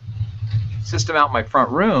my system out in my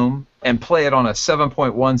front room and play it on a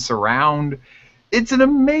 7.1 surround. It's an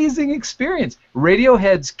amazing experience.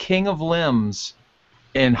 Radiohead's King of Limbs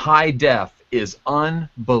in high def is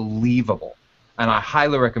unbelievable, and I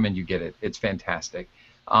highly recommend you get it. It's fantastic.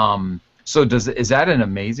 So is that an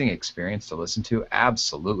amazing experience to listen to?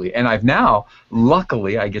 Absolutely. And I've now,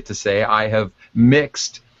 luckily, I get to say I have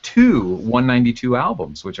mixed 2 192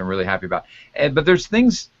 albums, which I'm really happy about. But there's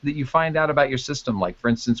things that you find out about your system, like, for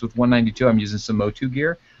instance, with 192, I'm using some Motu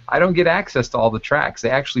gear. I don't get access to all the tracks. They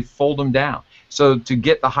actually fold them down. So to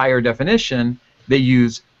get the higher definition, they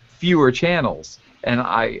use fewer channels. And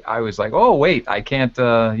I was like, oh, wait, I can't,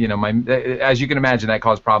 as you can imagine, that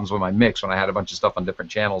caused problems with my mix when I had a bunch of stuff on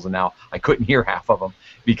different channels, and now I couldn't hear half of them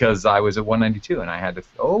because I was at 192, and I had to,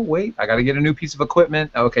 oh, wait, I got to get a new piece of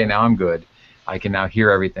equipment. Okay, now I'm good. I can now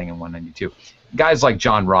hear everything in 192. Guys like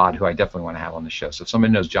John Rod, who I definitely want to have on the show. So if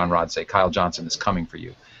somebody knows John Rod, say Kyle Johnson is coming for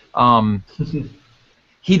you.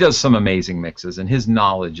 He does some amazing mixes, and his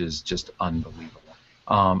knowledge is just unbelievable.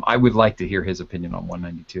 I would like to hear his opinion on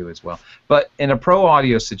 192 as well. But in a pro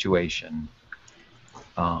audio situation,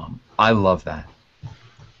 I love that.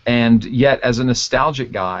 And yet, as a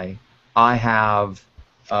nostalgic guy, I have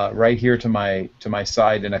right here to my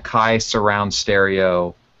side an Akai surround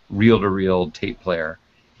stereo reel-to-reel tape player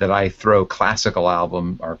that I throw classical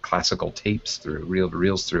album or classical tapes through,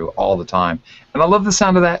 reel-to-reels through all the time. And I love the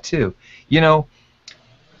sound of that too.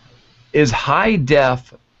 Is high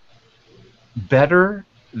def better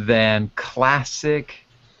than classic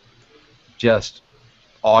just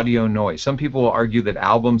audio noise? Some people will argue that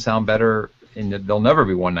albums sound better and they'll never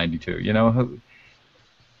be 192,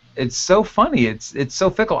 It's so funny. It's so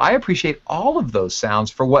fickle. I appreciate all of those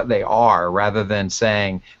sounds for what they are, rather than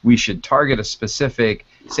saying we should target a specific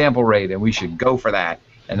sample rate and we should go for that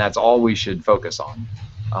and that's all we should focus on.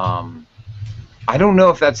 I don't know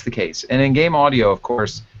if that's the case. And in game audio, of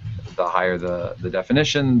course, the higher the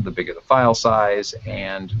definition, the bigger the file size,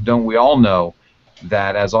 and don't we all know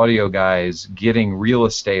that as audio guys, getting real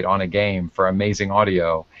estate on a game for amazing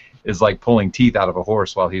audio is like pulling teeth out of a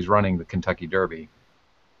horse while he's running the Kentucky Derby.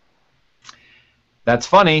 That's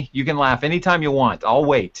funny. You can laugh anytime you want. I'll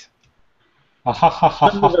wait.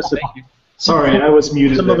 Sorry, I was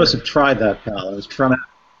muted. Some of us have tried that, pal. I was trying to...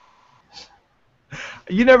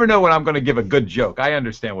 You never know when I'm going to give a good joke. I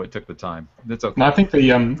understand what took the time. That's okay. No, I think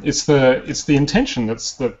it's the intention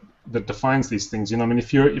that defines these things. I mean,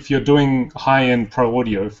 if you're doing high-end pro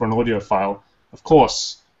audio for an audiophile, of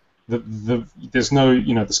course, there's no,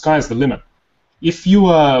 the sky's the limit. If you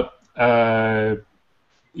are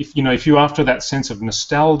if you're after that sense of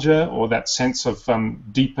nostalgia or that sense of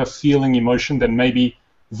deeper feeling emotion, then maybe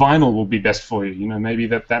vinyl will be best for you. You know, maybe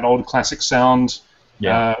that old classic sound,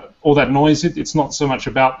 Yeah. all that noise. It's not so much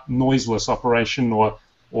about noiseless operation or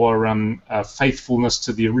faithfulness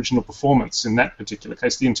to the original performance. In that particular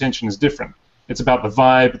case, the intention is different. It's about the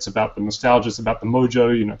vibe, it's about the nostalgia, it's about the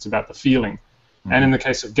mojo, you know, it's about the feeling. Mm-hmm. And in the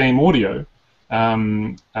case of game audio,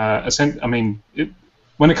 when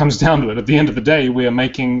it comes down to it, at the end of the day, we are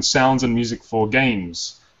making sounds and music for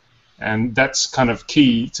games. And that's kind of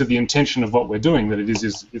key to the intention of what we're doing, that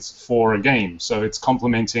it's for a game. So it's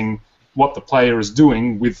complementing what the player is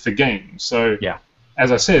doing with the game. So, yeah.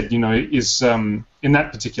 As I said, you know, in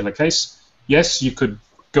that particular case, yes, you could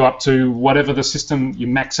go up to whatever the system, you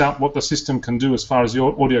max out what the system can do as far as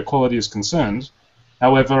your audio quality is concerned.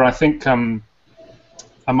 However, I think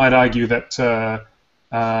I might argue that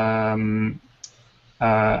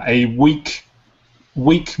a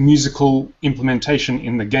weak musical implementation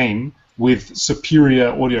in the game with superior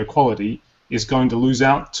audio quality is going to lose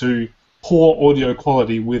out to poor audio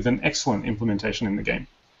quality with an excellent implementation in the game.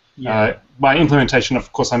 Yeah. By implementation,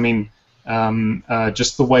 of course, I mean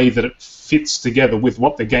just the way that it fits together with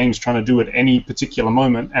what the game's trying to do at any particular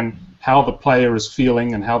moment and how the player is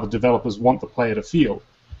feeling and how the developers want the player to feel.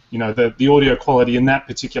 You know, the audio quality in that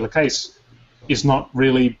particular case is not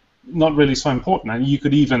really so important. And you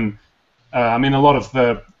could even, a lot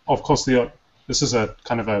of course, this is a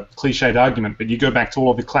kind of a cliched argument, but you go back to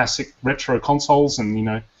all of the classic retro consoles and, you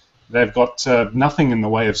know, they've got nothing in the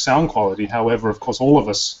way of sound quality. However, of course, all of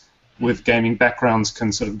us with gaming backgrounds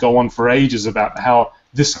can sort of go on for ages about how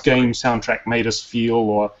this game soundtrack made us feel,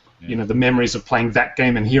 or you know, the memories of playing that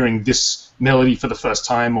game and hearing this melody for the first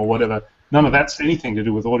time or whatever. None of that's anything to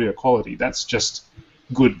do with audio quality. That's just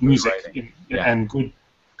good music and good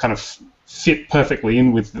kind of fit perfectly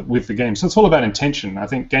in with the game. So it's all about intention. I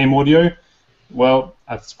think game audio, well,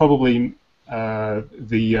 it's probably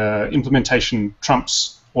the implementation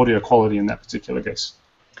trumps audio quality in that particular case.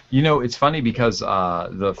 You know, it's funny because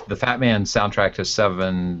the Fat Man soundtrack to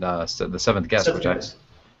The Seventh Guest, which I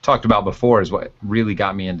talked about before, is what really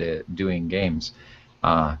got me into doing games.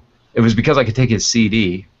 It was because I could take his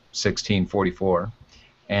CD, 1644,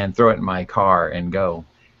 and throw it in my car and go.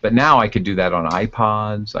 But now I could do that on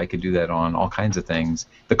iPods. I could do that on all kinds of things.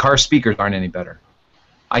 The car speakers aren't any better.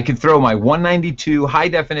 I could throw my 192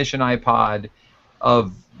 high-definition iPod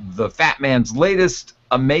of the Fat Man's latest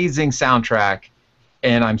amazing soundtrack,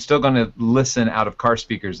 and I'm still going to listen out of car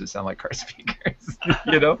speakers that sound like car speakers,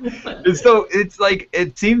 you know? And so it's like,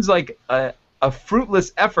 it seems like a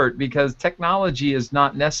fruitless effort because technology is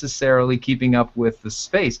not necessarily keeping up with the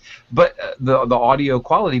space, but the audio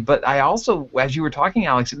quality. But I also, as you were talking,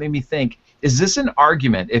 Alex, it made me think, is this an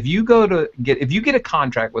argument? If you get a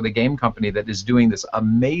contract with a game company that is doing this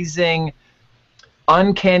amazing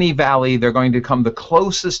uncanny valley, they're going to come the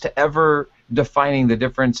closest to ever defining the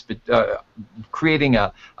difference, creating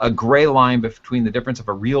a gray line between the difference of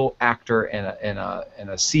a real actor and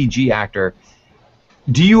a CG actor.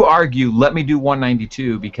 Do you argue, let me do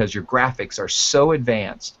 192 because your graphics are so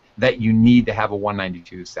advanced that you need to have a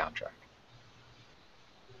 192 soundtrack?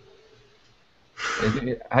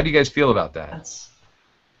 How do you guys feel about that?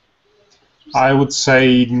 I would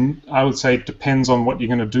say it depends on what you're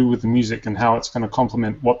going to do with the music and how it's going to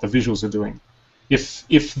complement what the visuals are doing. If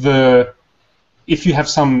you're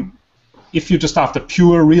just after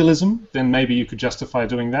pure realism, then maybe you could justify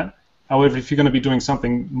doing that. However, if you're going to be doing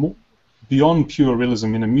something more beyond pure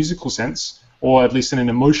realism in a musical sense, or at least in an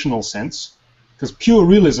emotional sense, because pure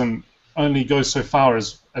realism only goes so far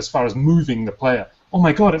as far as moving the player. Oh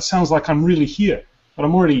my God, it sounds like I'm really here, but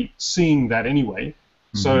I'm already seeing that anyway.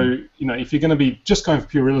 Mm-hmm. So, you know, if you're going to be just going for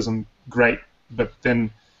pure realism, great. But then,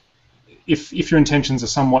 if your intentions are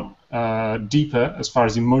somewhat deeper as far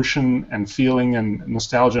as emotion and feeling and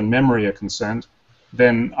nostalgia and memory are concerned,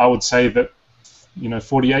 then I would say that, you know,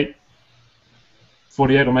 48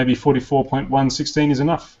 or maybe 44.116 is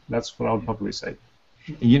enough. That's what I would probably say.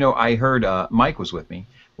 You know, I heard Mike was with me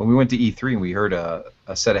when we went to E3, and we heard a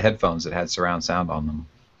set of headphones that had surround sound on them.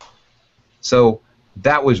 So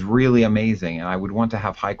that was really amazing, and I would want to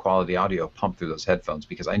have high-quality audio pumped through those headphones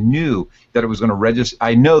because I knew that it was going to register.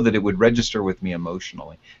 I know that it would register with me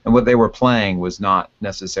emotionally, and what they were playing was not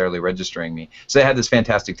necessarily registering me. So they had this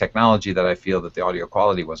fantastic technology that I feel that the audio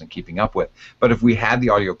quality wasn't keeping up with. But if we had the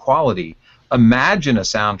audio quality, imagine a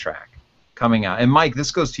soundtrack coming out. And Mike,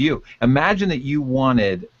 this goes to you. Imagine that you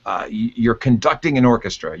wanted, you're conducting an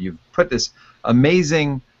orchestra. You've put this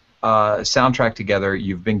amazing soundtrack together.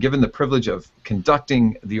 You've been given the privilege of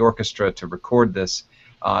conducting the orchestra to record this.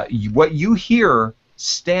 What you hear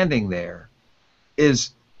standing there is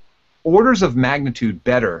orders of magnitude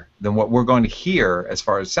better than what we're going to hear as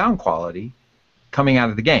far as sound quality coming out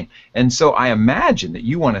of the game. And so I imagine that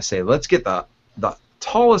you want to say, let's get the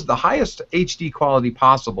tallest, the highest HD quality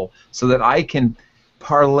possible so that I can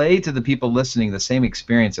parlay to the people listening the same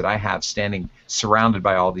experience that I have standing surrounded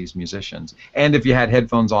by all these musicians. And if you had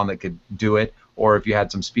headphones on that could do it, or if you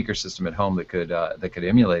had some speaker system at home that could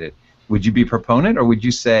emulate it, would you be a proponent, or would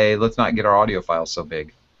you say, let's not get our audio files so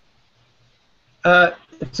big?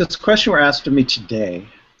 If this question were asked of me today,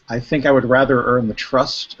 I think I would rather earn the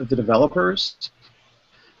trust of the developers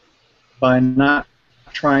by not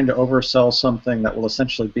trying to oversell something that will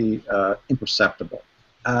essentially be imperceptible.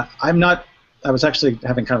 I was actually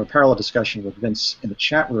having kind of a parallel discussion with Vince in the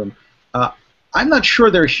chat room. I'm not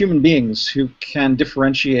sure there are human beings who can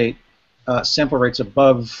differentiate sample rates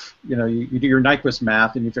above, you do your Nyquist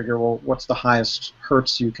math and you figure, well, what's the highest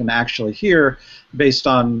hertz you can actually hear based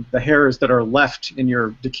on the hairs that are left in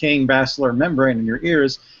your decaying basilar membrane in your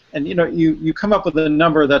ears, and you come up with a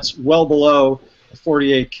number that's well below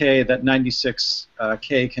 48K that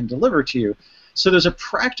 96K can deliver to you. So there's a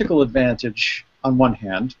practical advantage on one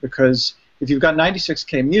hand, because if you've got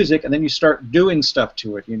 96K music and then you start doing stuff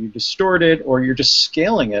to it, you distort it or you're just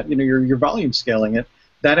scaling it, you're volume scaling it,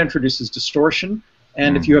 that introduces distortion.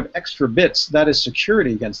 And if you have extra bits, that is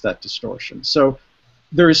security against that distortion. So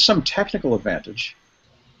there is some technical advantage.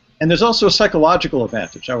 And there's also a psychological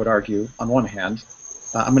advantage, I would argue, on one hand.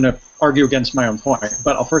 I'm going to argue against my own point,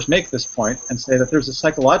 but I'll first make this point and say that there's a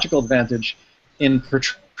psychological advantage in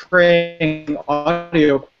portraying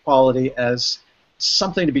audio quality as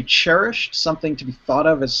something to be cherished, something to be thought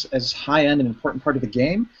of as high-end and important part of the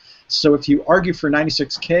game. So if you argue for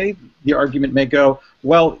 96K, the argument may go,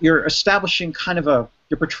 well, you're establishing kind of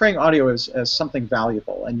you're portraying audio as something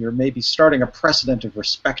valuable, and you're maybe starting a precedent of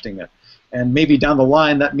respecting it. And maybe down the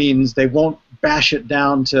line that means they won't bash it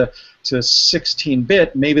down to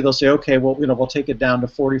 16-bit. Maybe they'll say, okay, well, we'll take it down to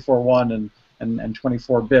 44.1 and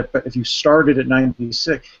 24-bit. But if you started at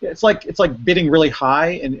 96, it's like bidding really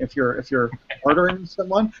high, and if you're ordering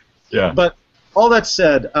someone. Yeah. But all that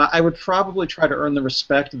said, I would probably try to earn the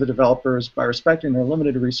respect of the developers by respecting their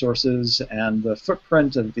limited resources and the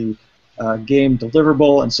footprint of the game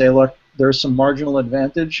deliverable, and say, look, there's some marginal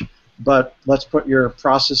advantage, but let's put your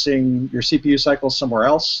processing, your CPU cycles somewhere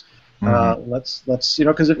else. Let's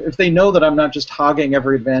because if they know that I'm not just hogging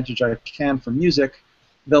every advantage I can for music,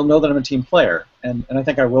 they'll know that I'm a team player, and I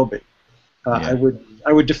think I will be. I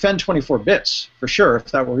would defend 24 bits for sure if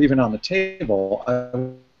that were even on the table. I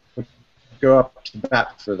would go up to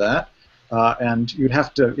bat for that, and you'd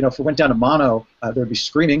have to, if it went down to mono, there would be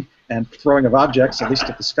screaming and throwing of objects, at least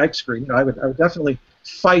at the Skype screen. I would definitely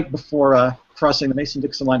fight before crossing the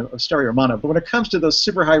Mason-Dixon line of stereo or mono. But when it comes to those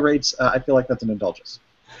super high rates, I feel like that's an indulgence.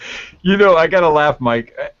 I gotta laugh,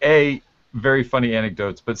 Mike. Very funny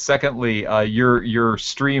anecdotes, but secondly, your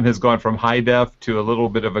stream has gone from high def to a little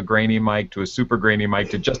bit of a grainy mic to a super grainy mic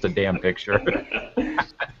to just a damn picture.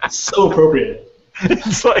 So appropriate.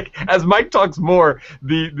 It's like as Mike talks more,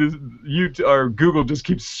 Google just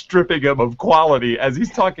keeps stripping him of quality as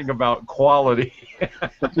he's talking about quality.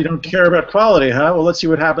 But you don't care about quality, huh? Well, let's see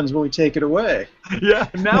what happens when we take it away. Yeah.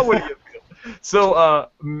 Now what do you feel? So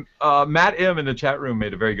Matt M in the chat room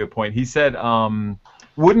made a very good point. He said,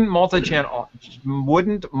 wouldn't multi-channel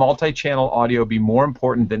audio be more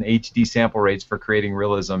important than HD sample rates for creating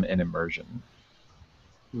realism and immersion?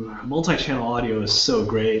 Multi-channel audio is so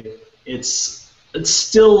great. It's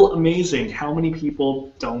still amazing how many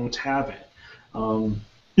people don't have it.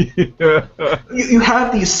 You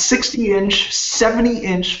have these 60-inch,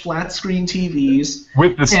 70-inch flat-screen TVs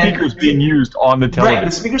with the speakers being used on the television. Right,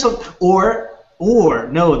 the speakers, or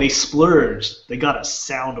no, they splurged. They got a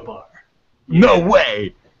sound bar. Yeah. No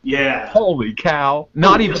way. Yeah. Holy cow!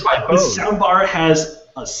 Not even by the sound bar has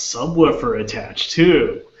a subwoofer attached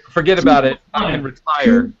too. Forget about it. I can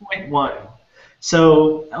retire. 2.1.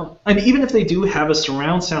 So, and even if they do have a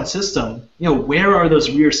surround sound system, where are those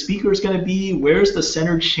rear speakers going to be? Where's the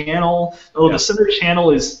center channel? Oh, yeah. The center channel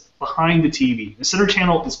is behind the TV. The center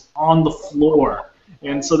channel is on the floor.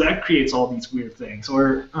 And so that creates all these weird things.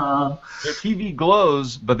 Or their TV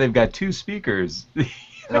glows, but they've got two speakers.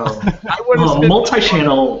 I want to spend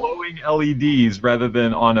multi-channel glowing LEDs rather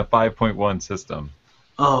than on a 5.1 system.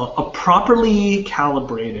 A properly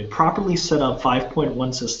calibrated, properly set up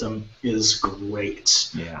 5.1 system is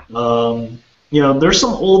great. Yeah. There's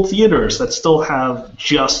some old theaters that still have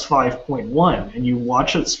just 5.1, and you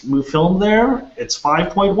watch a film there, it's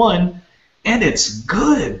 5.1, and it's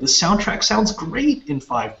good. The soundtrack sounds great in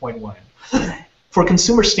 5.1. For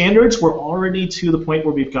consumer standards, we're already to the point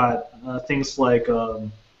where we've got things like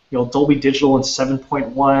Dolby Digital in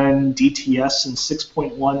 7.1, DTS in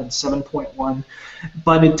 6.1 and 7.1,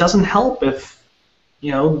 but it doesn't help if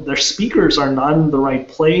their speakers are not in the right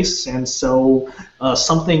place, and so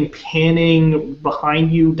something panning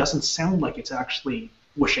behind you doesn't sound like it's actually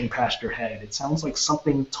whooshing past your head. It sounds like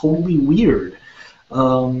something totally weird.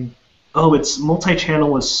 Its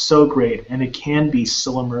multi-channel is so great, and it can be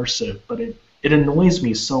so immersive, but it annoys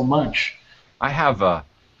me so much. I have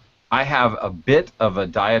a bit of a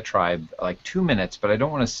diatribe, like 2 minutes, but I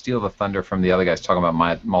don't want to steal the thunder from the other guys talking about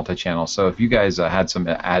my multi-channel. So if you guys had some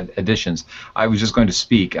additions, I was just going to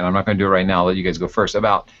speak, and I'm not going to do it right now. I'll let you guys go first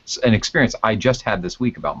about an experience I just had this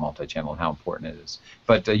week about multi-channel and how important it is.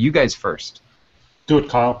 But you guys first. Do it,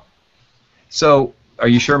 Kyle. So are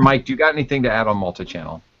you sure, Mike? Do you got anything to add on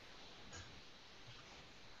multi-channel?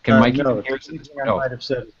 Can Mike no, hear anything I might have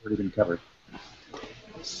said has already been covered.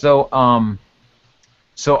 So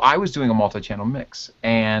so I was doing a multi-channel mix,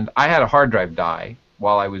 and I had a hard drive die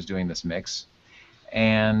while I was doing this mix,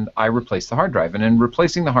 and I replaced the hard drive. And in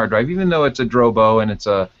replacing the hard drive, even though it's a Drobo and it's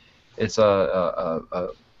a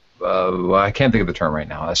I can't think of the term right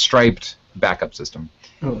now, a striped backup system,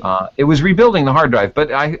 it was rebuilding the hard drive.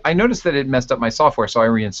 But I noticed that it messed up my software, so I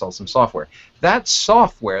reinstalled some software. That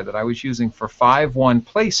software that I was using for 5.1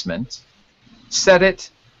 placement set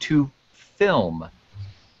it to film.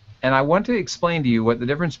 And I want to explain to you what the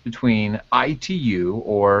difference between ITU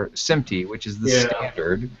or SMPTE, which is the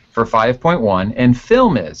standard for 5.1, and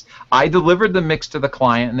film is. I delivered the mix to the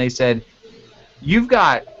client, and they said, "You've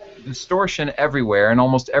got distortion everywhere, and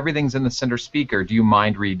almost everything's in the center speaker. Do you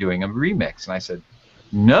mind redoing a remix?" And I said,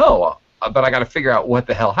 "No, but I got to figure out what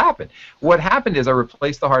the hell happened." What happened is I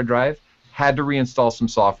replaced the hard drive, had to reinstall some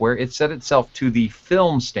software. It set itself to the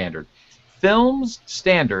film standard. Film's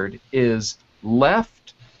standard is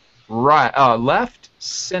left,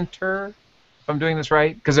 center, if I'm doing this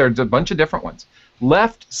right, because there's a bunch of different ones.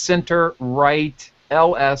 Left, center, right,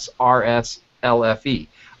 LS, RS, LFE.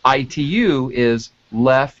 ITU is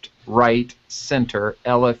left, right, center,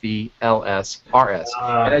 LFE, LS, RS.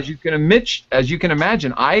 And as you can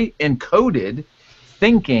imagine, I encoded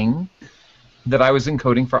thinking that I was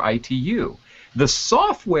encoding for ITU. The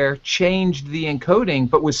software changed the encoding,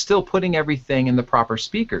 but was still putting everything in the proper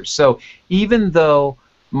speakers. So even though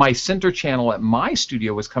my center channel at my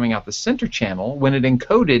studio was coming out the center channel, when it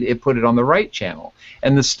encoded, it put it on the right channel.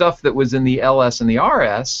 And the stuff that was in the LS and the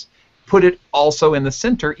RS put it also in the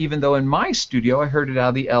center, even though in my studio I heard it out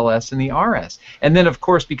of the LS and the RS. And then, of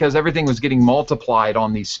course, because everything was getting multiplied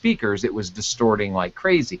on these speakers, it was distorting like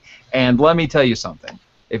crazy. And let me tell you something.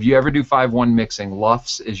 If you ever do 5.1 mixing,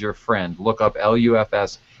 LUFS is your friend. Look up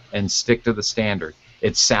LUFS and stick to the standard.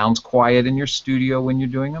 It sounds quiet in your studio when you're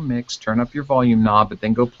doing a mix. Turn up your volume knob, but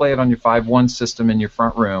then go play it on your 5.1 system in your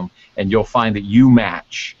front room, and you'll find that you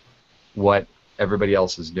match what everybody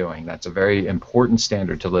else is doing. That's a very important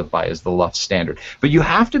standard to live by, is the LUFS standard. But you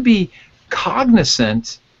have to be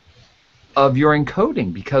cognizant of your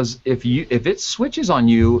encoding, because if it switches on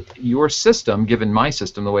you, your system, given my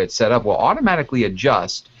system, the way it's set up, will automatically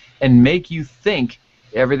adjust and make you think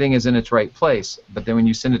everything is in its right place. But then when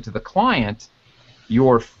you send it to the client,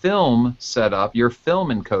 your film setup, your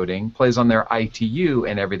film encoding plays on their ITU,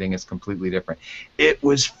 and everything is completely different. It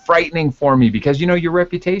was frightening for me because, your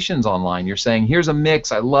reputation's online. You're saying, here's a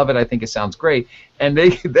mix, I love it, I think it sounds great. And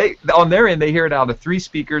they on their end, they hear it out of 3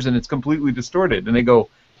 speakers and it's completely distorted. And they go,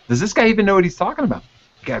 does this guy even know what he's talking about?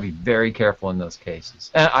 You got to be very careful in those cases.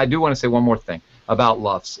 And I do want to say one more thing about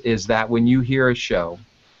LUFS, is that when you hear a show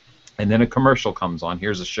and then a commercial comes on,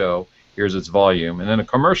 here's a show, here's its volume, and then a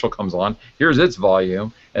commercial comes on, here's its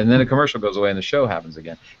volume, and then a commercial goes away and the show happens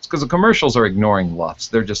again. It's because the commercials are ignoring LUFS.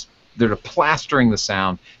 They're plastering the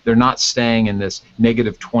sound. They're not staying in this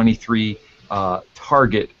 -23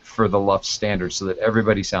 target for the LUFS standard, so that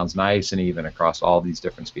everybody sounds nice and even across all these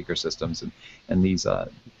different speaker systems and these.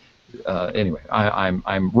 Anyway,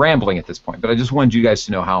 I'm rambling at this point, but I just wanted you guys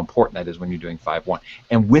to know how important that is when you're doing 5.1.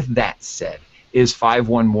 And with that said, is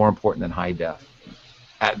 5.1 more important than high def?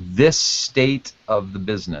 At this state of the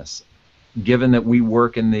business, given that we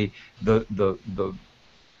work in the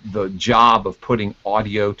job of putting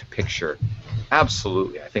audio to picture,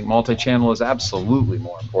 absolutely. I think multi-channel is absolutely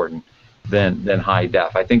more important than high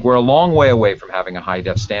def. I think we're a long way away from having a high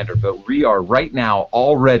def standard, but we are right now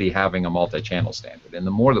already having a multi-channel standard. And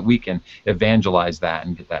the more that we can evangelize that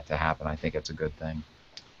and get that to happen, I think it's a good thing.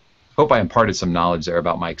 Hope I imparted some knowledge there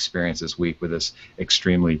about my experience this week with this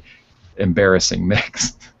extremely embarrassing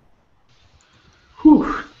mix.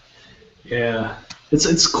 Whew. Yeah,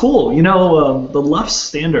 it's cool. The LUFS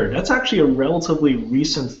standard, that's actually a relatively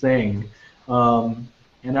recent thing.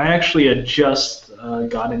 And I actually had just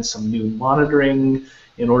gotten some new monitoring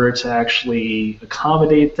in order to actually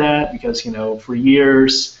accommodate that, because for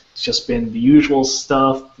years It's just been the usual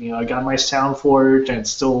stuff. You know, I got my SoundForge, and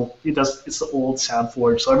it's the old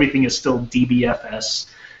SoundForge, so everything is still DBFS.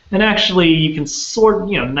 And actually, you can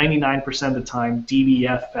 99% of the time,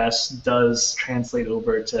 DBFS does translate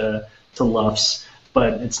over to LUFS,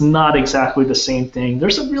 but it's not exactly the same thing.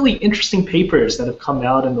 There's some really interesting papers that have come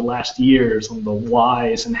out in the last years on the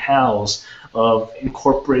whys and hows of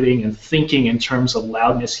incorporating and thinking in terms of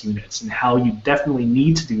loudness units, and how you definitely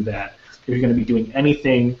need to do that if you're going to be doing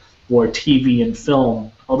anything for TV and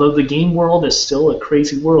film. Although the game world is still a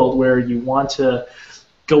crazy world where you want to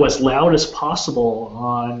go as loud as possible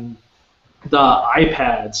on the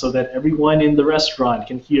iPad so that everyone in the restaurant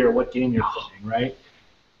can hear what game you're playing, right?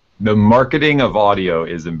 The marketing of audio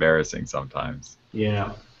is embarrassing sometimes.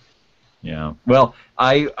 Yeah. Yeah. Well,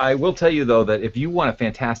 I will tell you, though, that if you want a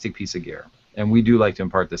fantastic piece of gear, and we do like to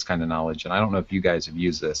impart this kind of knowledge, and I don't know if you guys have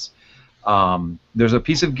used this, there's a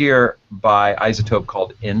piece of gear by Isotope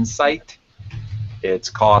called Insight. It's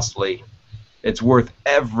costly. It's worth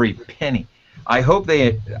every penny. I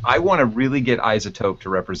want to really get Isotope to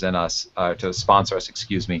represent us, to sponsor us,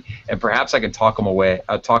 excuse me, and perhaps I can talk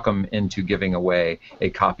them into giving away a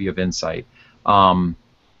copy of Insight.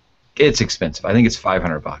 It's expensive. I think it's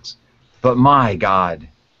 $500. But my God,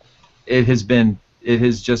 it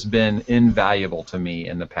has just been invaluable to me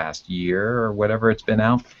in the past year or whatever it's been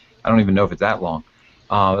out. I don't even know if it's that long.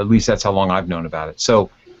 At least that's how long I've known about it.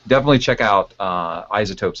 So definitely check out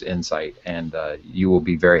Isotope's Insight, and you will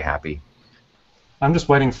be very happy. I'm just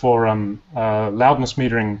waiting for loudness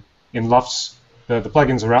metering in LUFS. The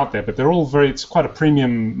plugins are out there, but they're all it's quite a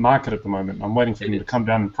premium market at the moment. I'm waiting for them to come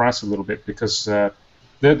down in price a little bit, because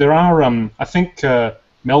there are, I think,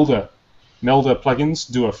 Melda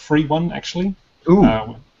plugins do a free one, actually.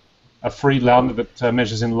 Ooh. A free loudness that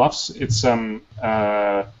measures in LUFS. It's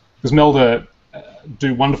because Melda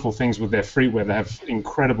do wonderful things with their freeware. They have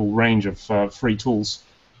incredible range of free tools.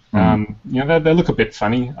 They look a bit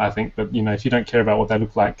funny, I think, but if you don't care about what they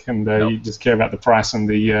look like, and you just care about the price and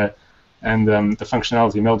the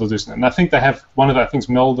functionality, Melda does. And I think they have one of the things,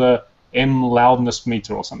 Melda M loudness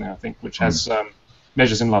meter or something, I think, which has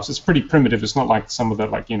measures in LUFS. It's pretty primitive. It's not like some of the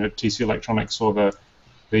TC Electronics or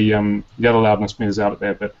the other loudness meters out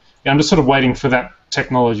there. But yeah, I'm just sort of waiting for that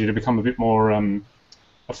technology to become a bit more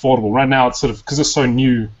affordable. Right now, it's sort of, because it's so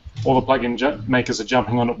new, all the plugin makers are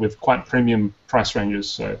jumping on it with quite premium price ranges.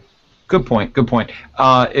 So, good point. Good point.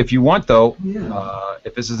 If you want, though,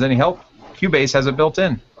 if this is any help, Cubase has it built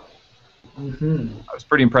in. I was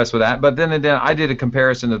pretty impressed with that. But then I did a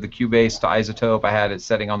comparison of the Cubase to Isotope. I had it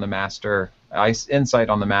setting on the master, Insight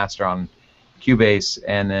on the master on Cubase,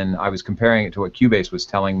 and then I was comparing it to what Cubase was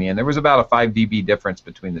telling me, and there was about a 5 dB difference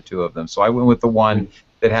between the two of them. So I went with the one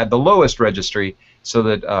that had the lowest registry, so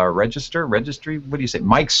that registry, what do you say?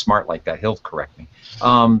 Mike's smart like that, he'll correct me.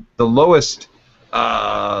 The lowest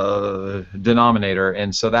denominator,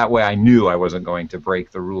 and so that way I knew I wasn't going to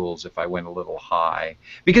break the rules if I went a little high.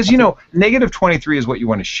 Because, negative 23 is what you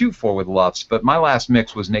want to shoot for with LUFS, but my last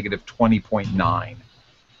mix was negative 20.9.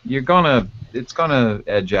 It's gonna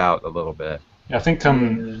edge out a little bit. Yeah, I think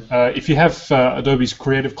if you have Adobe's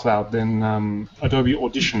Creative Cloud, then Adobe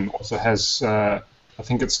Audition also has, I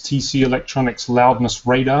think it's TC Electronics Loudness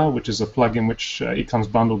Radar, which is a plugin which it comes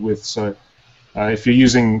bundled with. So if you're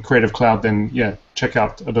using Creative Cloud, then yeah, check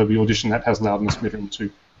out Adobe Audition. That has loudness metering too.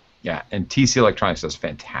 Yeah, and TC Electronics does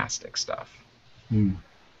fantastic stuff.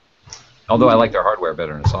 Although I like their hardware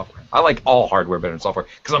better than software. I like all hardware better than software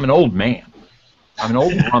because I'm an old man. I'm an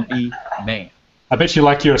old grumpy man. I bet you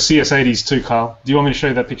like your CS80s too, Kyle. Do you want me to show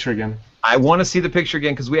you that picture again? I want to see the picture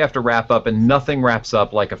again because we have to wrap up, and nothing wraps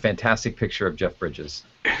up like a fantastic picture of Jeff Bridges.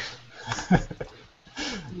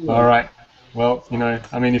 All right. Well,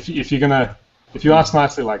 I mean, if you ask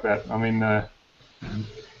nicely like that, I mean.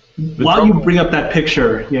 While you bring up that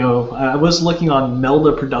picture, I was looking on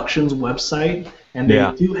Melda Productions' website, and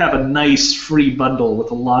they do have a nice free bundle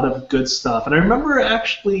with a lot of good stuff. And I remember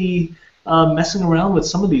actually messing around with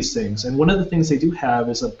some of these things, and one of the things they do have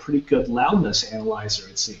is a pretty good loudness analyzer,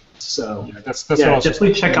 it seems. So that's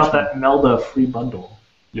definitely check out that Melda free bundle.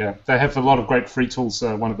 Yeah, they have a lot of great free tools.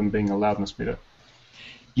 One of them being a loudness meter.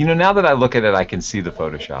 Now that I look at it, I can see the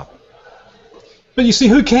Photoshop. But you see,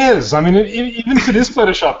 who cares? I mean, even if it is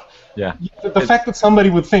Photoshop, the fact that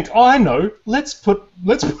somebody would think, oh, I know, let's put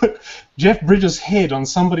Jeff Bridges' head on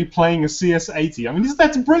somebody playing a CS80. I mean,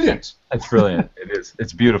 that's brilliant. It's brilliant. It is.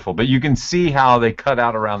 It's beautiful. But you can see how they cut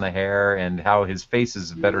out around the hair and how his face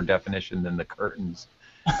is a better definition than the curtains.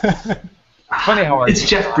 Funny how It's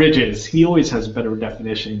Jeff Bridges. He always has better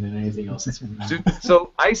definition than anything else.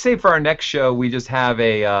 So I say for our next show, we just have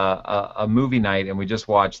a movie night and we just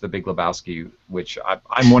watch The Big Lebowski, which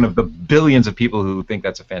I'm one of the billions of people who think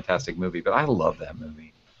that's a fantastic movie, but I love that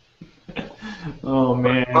movie. Oh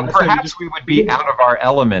man! But perhaps we would be out of our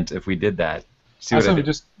element if we did that. See what I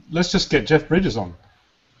did? Let's just get Jeff Bridges on.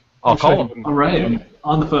 I'll call him. All right,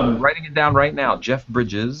 on the phone. I'm writing it down right now. Jeff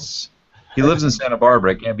Bridges. He lives in Santa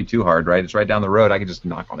Barbara. It can't be too hard, right? It's right down the road. I can just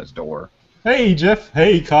knock on his door. Hey, Jeff.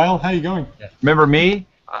 Hey, Kyle. How you going? Remember me?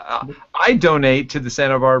 I donate to the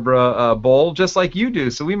Santa Barbara Bowl just like you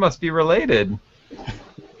do, so we must be related.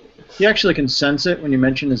 You actually can sense it when you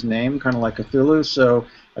mention his name, kind of like Cthulhu, so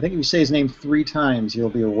I think if you say his name 3 times, you'll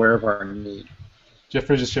be aware of our need. Jeff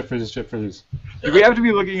Bridges, Jeff Bridges, Jeff Bridges. Do we have to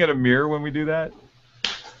be looking at a mirror when we do that?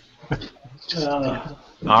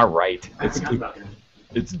 All right.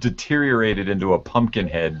 It's deteriorated into a pumpkin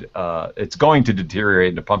head. It's going to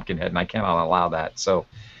deteriorate into pumpkin head, and I cannot allow that. So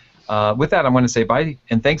with that, I'm going to say bye.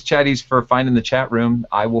 And thanks, chatties, for finding the chat room.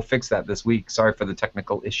 I will fix that this week. Sorry for the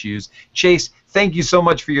technical issues. Chase, thank you so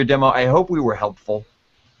much for your demo. I hope we were helpful.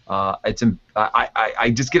 I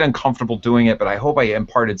just get uncomfortable doing it, but I hope I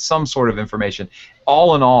imparted some sort of information.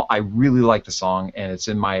 All in all, I really like the song, and it's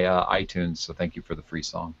in my iTunes, so thank you for the free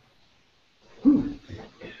song.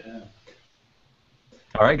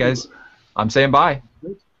 All right, guys. I'm saying bye.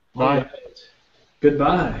 Bye.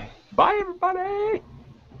 Goodbye. Bye, everybody.